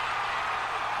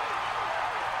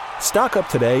 Stock up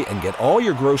today and get all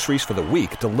your groceries for the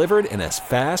week delivered in as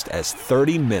fast as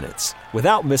 30 minutes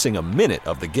without missing a minute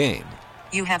of the game.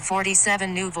 You have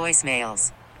 47 new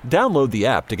voicemails. Download the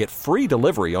app to get free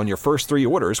delivery on your first 3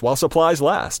 orders while supplies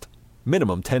last.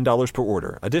 Minimum $10 per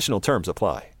order. Additional terms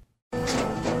apply.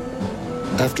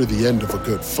 After the end of a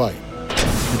good fight,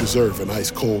 you deserve an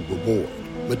ice-cold reward.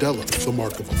 Modelo is the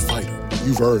mark of a fighter.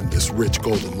 You've earned this rich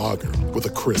golden lager with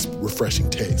a crisp, refreshing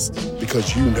taste.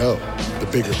 Because you know, the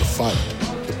bigger the fight,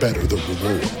 the better the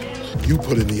reward. You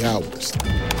put in the hours,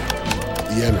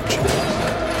 the energy,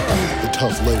 the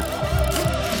tough labor.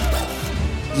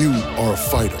 You are a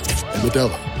fighter, and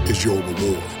Modelo is your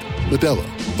reward. Modelo,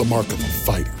 the mark of a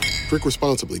fighter. Drink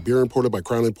responsibly. Beer imported by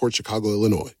Crown Imports, Chicago,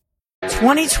 Illinois.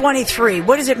 2023,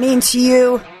 what does it mean to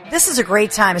you? This is a great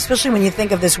time, especially when you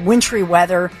think of this wintry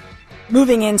weather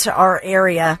moving into our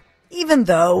area, even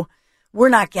though we're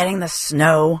not getting the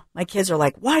snow. My kids are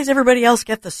like, why does everybody else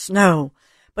get the snow?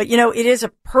 But, it is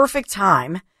a perfect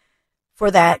time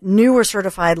for that newer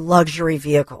certified luxury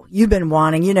vehicle you've been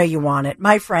wanting. You want it.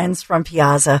 My friends from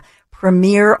Piazza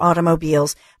Premier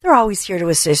Automobiles, they're always here to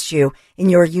assist you in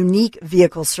your unique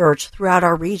vehicle search throughout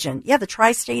our region. Yeah, the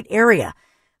tri-state area.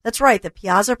 That's right. The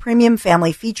Piazza Premium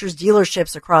family features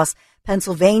dealerships across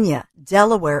Pennsylvania,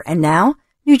 Delaware, and now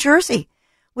New Jersey,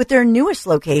 with their newest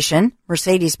location,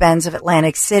 Mercedes-Benz of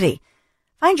Atlantic City.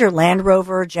 Find your Land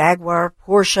Rover, Jaguar,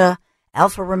 Porsche,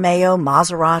 Alfa Romeo,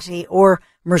 Maserati, or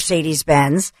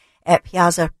Mercedes-Benz at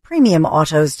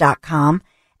PiazzaPremiumAutos.com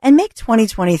and make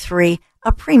 2023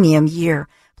 a premium year.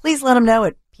 Please let them know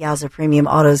at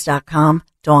PiazzaPremiumAutos.com.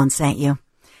 Dawn sent you.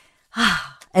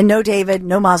 And no David,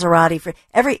 no Maserati. For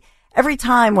every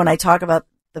time when I talk about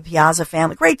the Piazza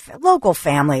family, great local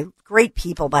family, great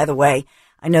people, by the way.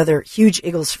 I know they're huge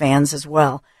Eagles fans as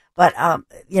well. But,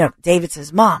 David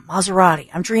says, Mom, Maserati,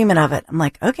 I'm dreaming of it. I'm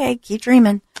like, okay, keep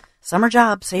dreaming. Summer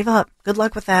job, save up. Good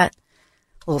luck with that.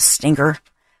 Little stinker.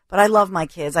 But I love my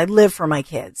kids. I live for my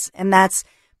kids. And that's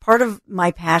part of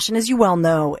my passion, as you well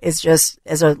know, is just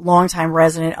as a longtime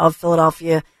resident of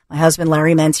Philadelphia, my husband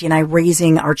Larry Menti and I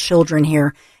raising our children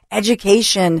here.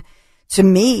 Education, to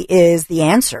me, is the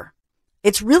answer.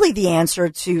 It's really the answer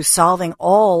to solving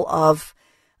all of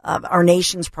our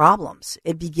nation's problems.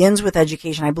 It begins with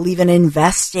education. I believe in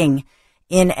investing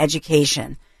in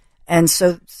education. And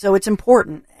so it's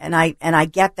important. And I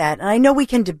get that. And I know we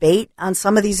can debate on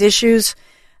some of these issues.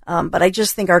 But I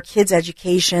just think our kids'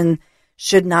 education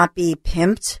should not be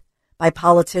pimped by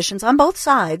politicians on both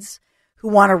sides who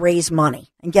want to raise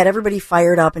money and get everybody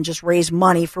fired up and just raise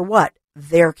money for what?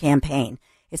 Their campaign.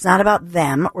 It's not about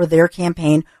them or their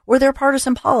campaign or their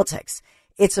partisan politics.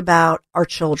 It's about our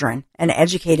children and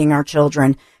educating our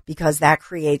children, because that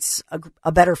creates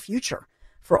a better future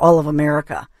for all of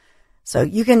America. So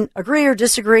you can agree or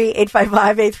disagree.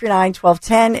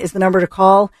 855-839-1210 is the number to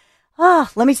call.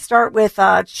 Let me start with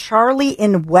Charlie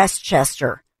in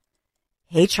Westchester.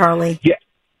 Hey, Charlie. Yeah,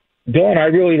 Dawn, I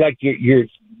really like your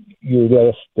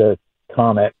last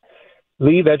comment.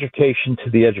 Leave education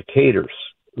to the educators.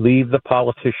 Leave the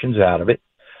politicians out of it.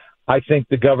 I think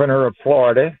the governor of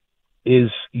Florida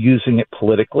is using it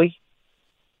politically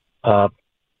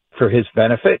for his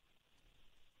benefit.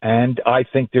 And I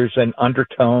think there's an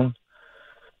undertone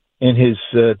in his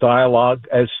dialogue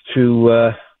as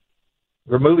to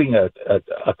removing a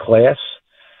class.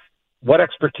 What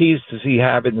expertise does he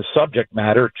have in the subject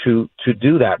matter to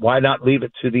do that? Why not leave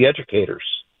it to the educators?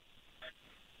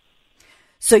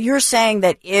 So you're saying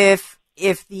that if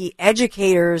the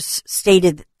educators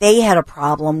stated that they had a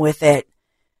problem with it,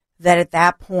 that at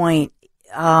that point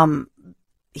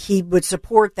he would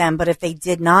support them, but if they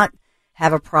did not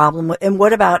have a problem, and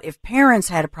what about if parents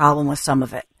had a problem with some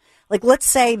of it? Like, let's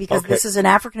say, because this is an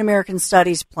African American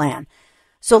studies plan,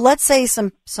 so let's say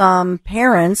some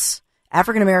parents,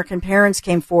 African American parents,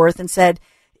 came forth and said,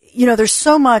 there's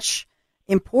so much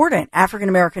important African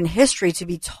American history to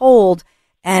be told,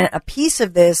 and a piece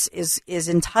of this is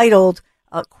entitled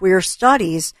Queer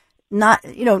Studies. Not,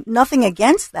 nothing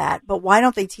against that, but why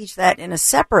don't they teach that in a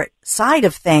separate side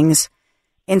of things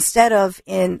instead of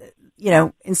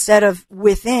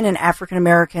within an African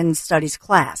American studies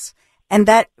class? And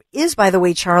that is, by the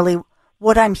way, Charlie,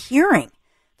 what I'm hearing,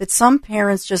 that some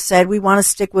parents just said, we want to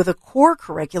stick with a core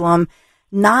curriculum,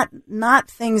 not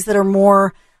things that are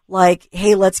more like,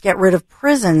 hey, let's get rid of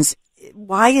prisons.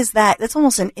 Why is that? That's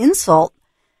almost an insult,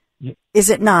 is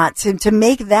it not, to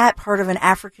make that part of an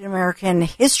African American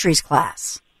histories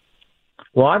class?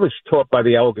 Well, I was taught by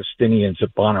the Augustinians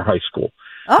at Bonner High School.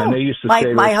 Oh, and they used to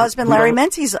say, my husband, Larry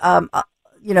Menti's,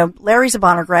 Larry's a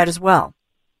Bonner grad as well.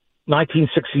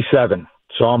 1967.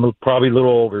 So I'm probably a little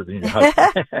older than your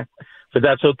husband. But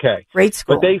that's okay. Great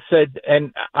school. But they said,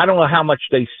 and I don't know how much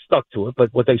they stuck to it,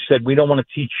 but what they said, we don't want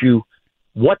to teach you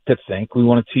what to think. We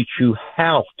want to teach you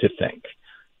how to think.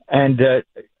 And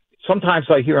sometimes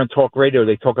I hear on talk radio,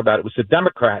 they talk about it was the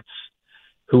Democrats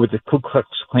who were the Ku Klux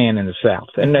Klan in the South.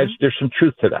 And there's some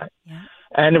truth to that. Yeah.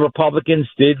 And the Republicans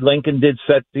Lincoln did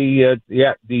set the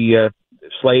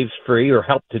slaves free, or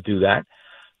helped to do that.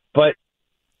 But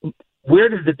where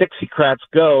did the Dixiecrats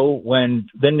go when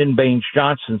Lyndon Baines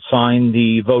Johnson signed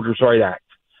the Voters' Right Act?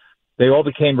 They all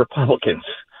became Republicans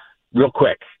real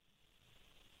quick.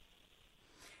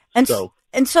 And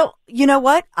so, you know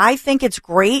what? I think it's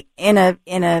great in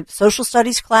a social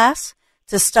studies class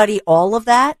to study all of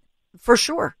that, for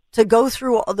sure, to go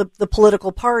through all the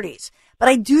political parties. But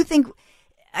I do think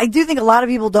a lot of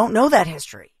people don't know that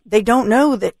history. They don't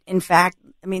know that, in fact,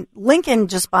 Lincoln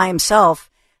just by himself,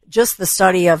 just the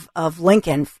study of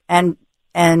Lincoln and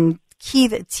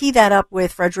tee that up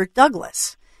with Frederick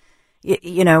Douglass.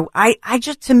 I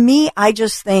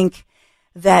just think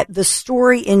that the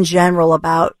story in general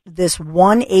about this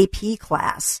one AP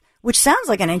class, which sounds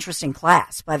like an interesting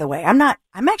class, by the way. I'm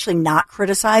actually not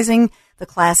criticizing the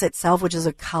class itself, which is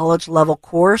a college level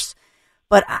course,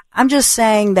 but I'm just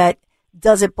saying that,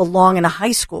 does it belong in a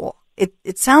high school?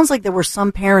 It sounds like there were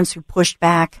some parents who pushed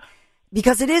back,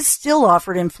 because it is still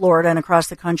offered in Florida and across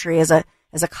the country as a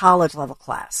college level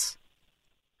class.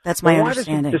 That's my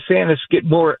understanding. Why doesn't DeSantis get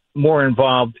more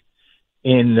involved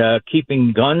in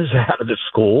keeping guns out of the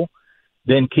school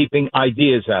than keeping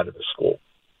ideas out of the school?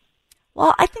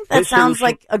 Well, I think that sounds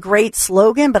like a great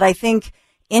slogan, but I think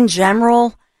in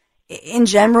general,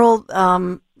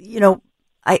 I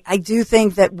do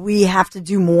think that we have to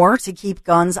do more to keep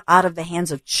guns out of the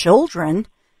hands of children.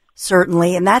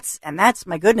 Certainly. And that's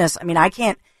my goodness. I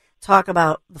can't talk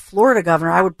about the Florida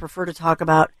governor. I would prefer to talk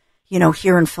about,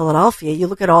 here in Philadelphia. You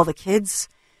look at all the kids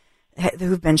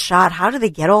who've been shot. How do they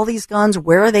get all these guns?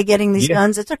 Where are they getting these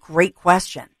guns? It's a great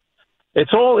question.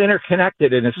 It's all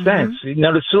interconnected in a sense.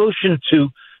 Now, the solution to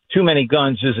too many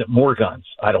guns isn't more guns,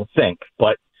 I don't think.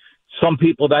 But some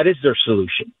people, that is their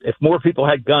solution. If more people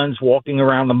had guns walking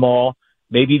around the mall,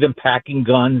 maybe even packing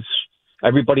guns,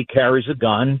 everybody carries a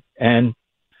gun, and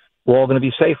we're all going to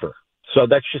be safer. So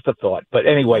that's just a thought. But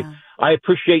anyway, I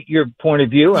appreciate your point of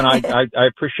view, and I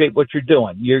appreciate what you're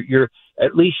doing. You're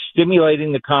at least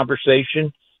stimulating the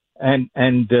conversation and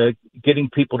getting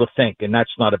people to think, and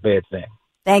that's not a bad thing.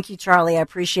 Thank you, Charlie. I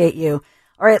appreciate you.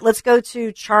 All right, let's go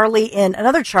to Charlie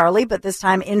another Charlie, but this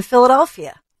time in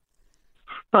Philadelphia.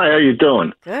 Hi, how you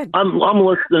doing? Good. I'm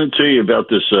listening to you about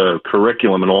this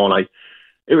curriculum and all, and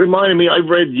it reminded me, I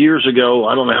read years ago,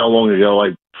 I don't know how long ago,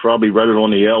 I probably read it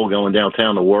on the L going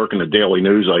downtown to work in the daily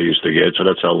news I used to get, so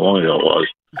that's how long ago it was.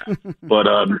 But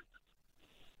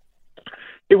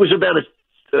it was about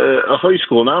a high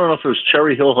school, and I don't know if it was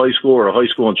Cherry Hill High School or a high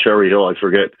school in Cherry Hill, I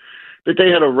forget. But they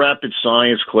had a rapid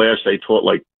science class. They taught,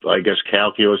 like, I guess,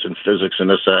 calculus and physics and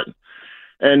this, that.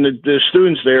 And the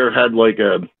students there had, like,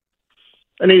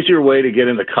 an easier way to get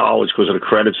into college because of the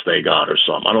credits they got or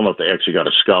something. I don't know if they actually got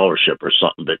a scholarship or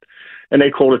something, and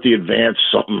they called it the advanced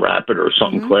something rapid or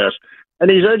something class. And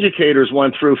these educators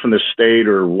went through from the state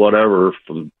or whatever,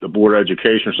 from the Board of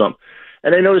Education or something,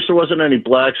 and they noticed there wasn't any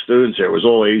black students there. It was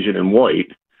all Asian and white.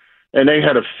 And they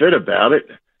had a fit about it,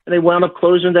 and they wound up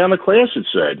closing down the class, it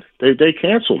said. They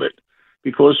canceled it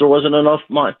because there wasn't enough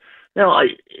money. Now, I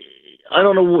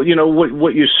don't know,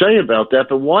 what you say about that,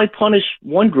 but why punish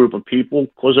one group of people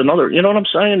because another? You know what I'm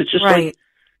saying? It's just like,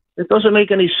 it doesn't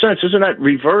make any sense. Isn't that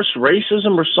reverse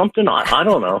racism or something? I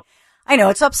don't know. I know,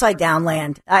 it's upside down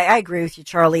land. I agree with you,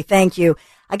 Charlie. Thank you.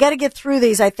 I got to get through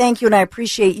these. I thank you and I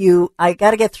appreciate you. I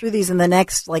got to get through these in the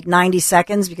next 90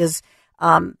 seconds because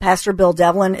Pastor Bill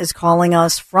Devlin is calling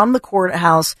us from the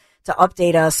courthouse to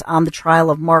update us on the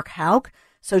trial of Mark Houck.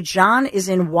 So John is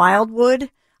in Wildwood.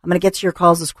 I'm going to get to your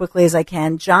calls as quickly as I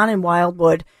can. John in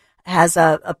Wildwood has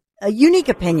a unique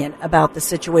opinion about the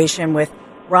situation with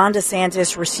Ron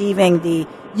DeSantis receiving the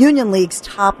Union League's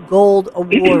top gold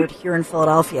award here in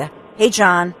Philadelphia. Hey,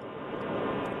 John.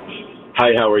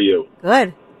 Hi, how are you?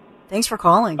 Good. Thanks for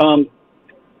calling.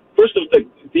 First of the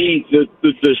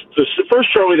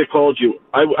first Charlie that called you,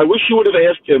 I wish you would have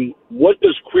asked him, what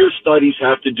does queer studies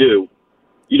have to do?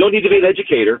 You don't need to be an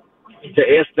educator to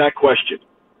ask that question.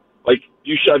 Like,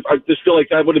 you should. I just feel like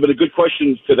that would have been a good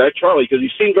question to that Charlie, because he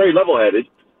seemed very level-headed.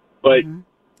 But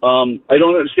I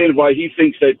don't understand why he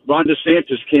thinks that Ron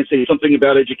DeSantis can't say something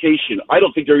about education. I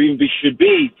don't think there even should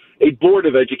be a board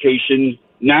of education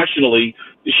nationally.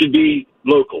 It should be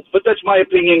local. But that's my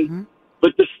opinion.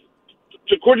 But this,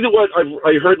 according to what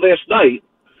I heard last night,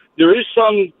 there is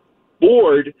some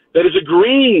board that is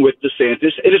agreeing with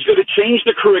DeSantis and is going to change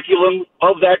the curriculum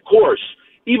of that course,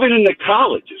 even in the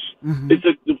colleges.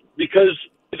 Because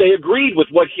they agreed with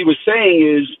what he was saying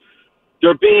is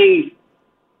they're being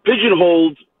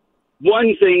pigeonholed.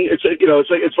 One thing, it's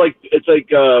like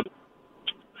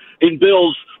in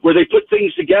bills where they put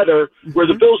things together where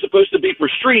the bill's supposed to be for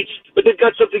streets, but they've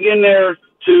got something in there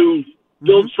to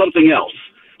build something else.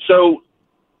 So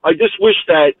I just wish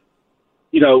that,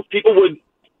 people would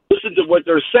listen to what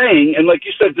they're saying. And like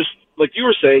you said, like you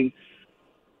were saying,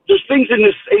 there's things in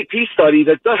this AP study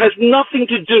that has nothing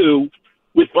to do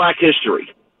with Black history.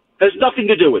 Has nothing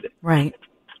to do with it. Right.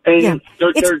 And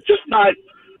they're just not.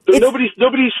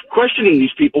 Nobody's questioning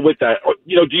these people with that.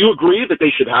 Do you agree that they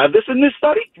should have this in this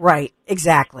study? Right.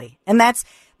 Exactly. And that's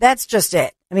just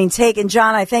it. I mean,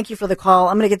 John, I thank you for the call.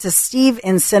 I'm going to get to Steve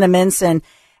in Cinnaminson.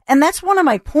 And that's one of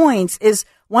my points is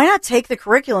why not take the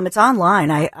curriculum? It's online.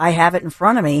 I have it in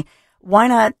front of me. Why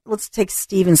not? Let's take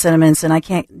Steve in Cinnaminson.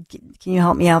 Can you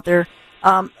help me out there?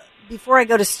 Before I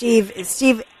go to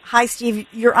Steve, hi, Steve,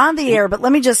 you're on the air, but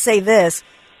let me just say this.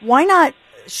 Why not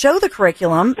show the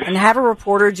curriculum and have a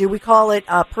reporter we call it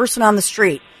person on the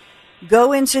street,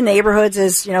 go into neighborhoods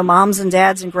as, moms and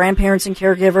dads and grandparents and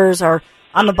caregivers are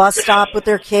on the bus stop with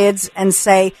their kids and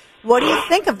say, what do you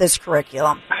think of this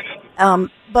curriculum?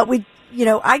 But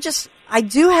I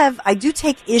do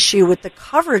take issue with the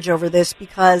coverage over this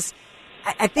because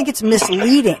I think it's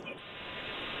misleading.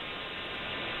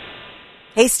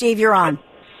 Hey, Steve, you're on.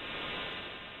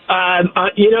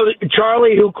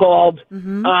 Charlie, who called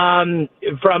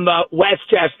from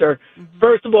Westchester,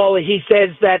 first of all, he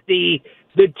says that the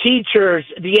teachers,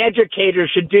 the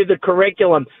educators should do the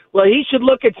curriculum. Well, he should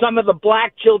look at some of the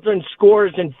Black children's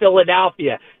scores in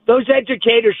Philadelphia. Those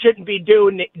educators shouldn't be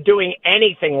doing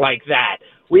anything like that.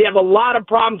 We have a lot of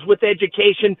problems with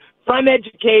education from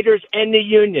educators and the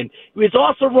union. He was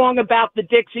also wrong about the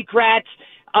Dixiecrats.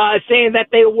 saying that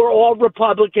they were all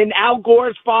Republican. Al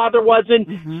Gore's father wasn't.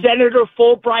 Senator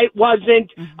Fulbright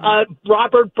wasn't.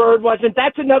 Robert Byrd wasn't.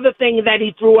 That's another thing that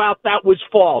he threw out that was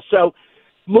false. So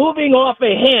moving off of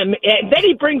him, and then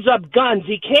he brings up guns.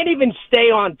 He can't even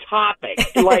stay on topic.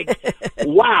 Like,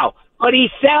 wow. But he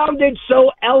sounded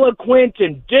so eloquent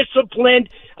and disciplined,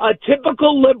 a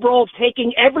typical liberal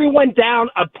taking everyone down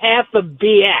a path of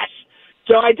BS.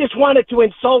 So I just wanted to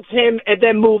insult him and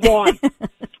then move on.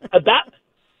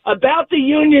 About the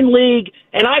Union League,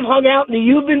 and I've hung out in the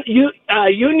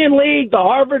Union League, the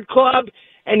Harvard Club,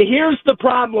 and here's the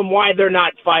problem why they're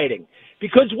not fighting.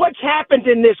 Because what's happened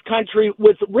in this country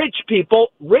with rich people,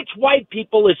 rich white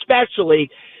people especially,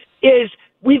 is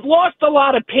we've lost a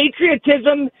lot of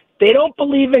patriotism. They don't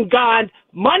believe in God.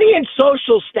 Money and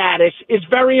social status is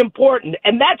very important,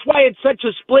 and that's why it's such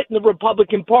a split in the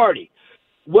Republican Party.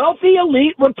 Wealthy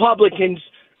elite Republicans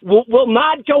will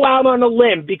not go out on a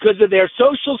limb because of their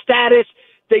social status.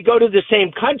 They go to the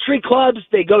same country clubs,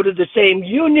 they go to the same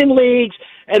union leagues,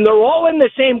 and they're all in the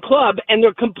same club, and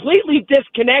they're completely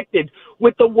disconnected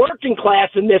with the working class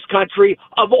in this country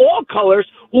of all colors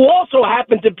who also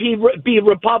happen to be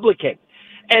Republican.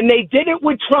 And they did it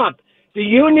with Trump. The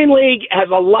Union League has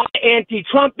a lot of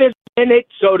anti-Trumpism in it,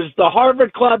 so does the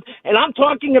Harvard Club, and I'm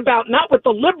talking about not with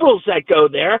the liberals that go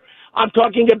there, I'm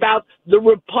talking about the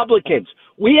Republicans.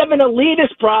 We have an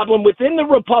elitist problem within the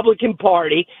Republican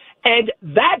Party, and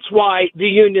that's why the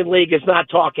Union League is not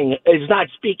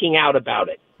speaking out about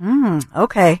it.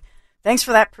 Okay. Thanks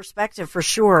for that perspective for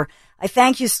sure. I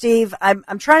thank you, Steve.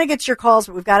 I'm trying to get to your calls,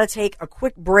 but we've got to take a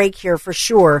quick break here for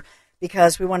sure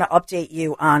because we want to update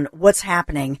you on what's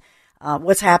happening at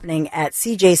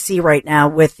CJC right now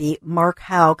with the Mark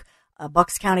Houck,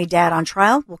 Bucks County dad on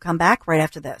trial. We'll come back right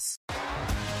after this.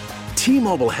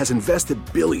 T-Mobile has invested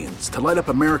billions to light up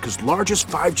America's largest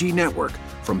 5G network,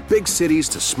 from big cities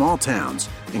to small towns,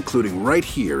 including right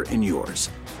here in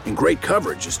yours. And great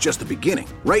coverage is just the beginning.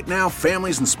 Right now,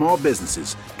 families and small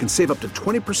businesses can save up to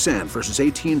 20% versus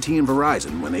AT&T and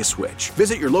Verizon when they switch.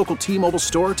 Visit your local T-Mobile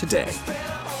store today.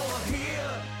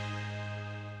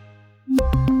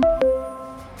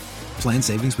 Plan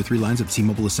savings with 3 lines of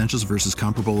T-Mobile Essentials versus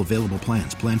comparable available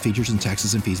plans. Plan features and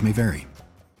taxes and fees may vary.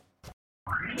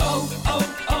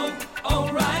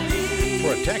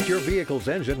 Protect your vehicle's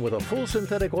engine with a full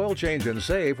synthetic oil change and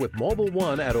save with Mobil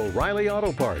 1 at O'Reilly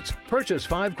Auto Parts. Purchase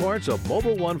 5 quarts of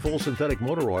Mobil 1 full synthetic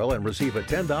motor oil and receive a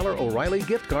 $10 O'Reilly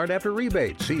gift card after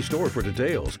rebate. See store for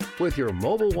details. With your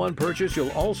Mobil 1 purchase,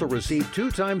 you'll also receive 2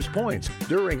 times points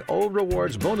during O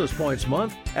Rewards Bonus Points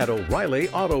Month at O'Reilly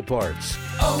Auto Parts.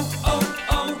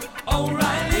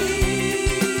 O'Reilly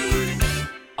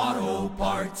Auto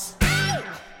Parts.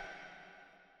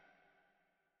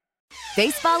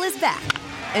 Baseball is back,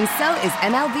 and so is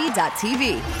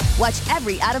MLB.tv. Watch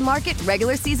every out-of-market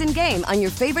regular season game on your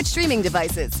favorite streaming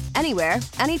devices, anywhere,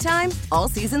 anytime, all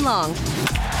season long.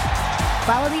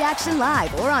 Follow the action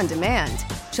live or on demand.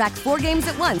 Track 4 games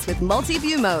at once with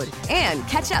multi-view mode and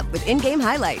catch up with in-game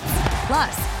highlights.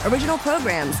 Plus, original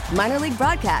programs, minor league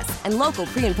broadcasts, and local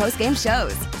pre- and post-game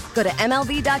shows. Go to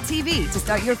MLB.tv to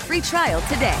start your free trial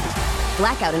today.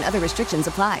 Blackout and other restrictions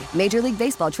apply. Major League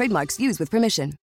Baseball trademarks used with permission.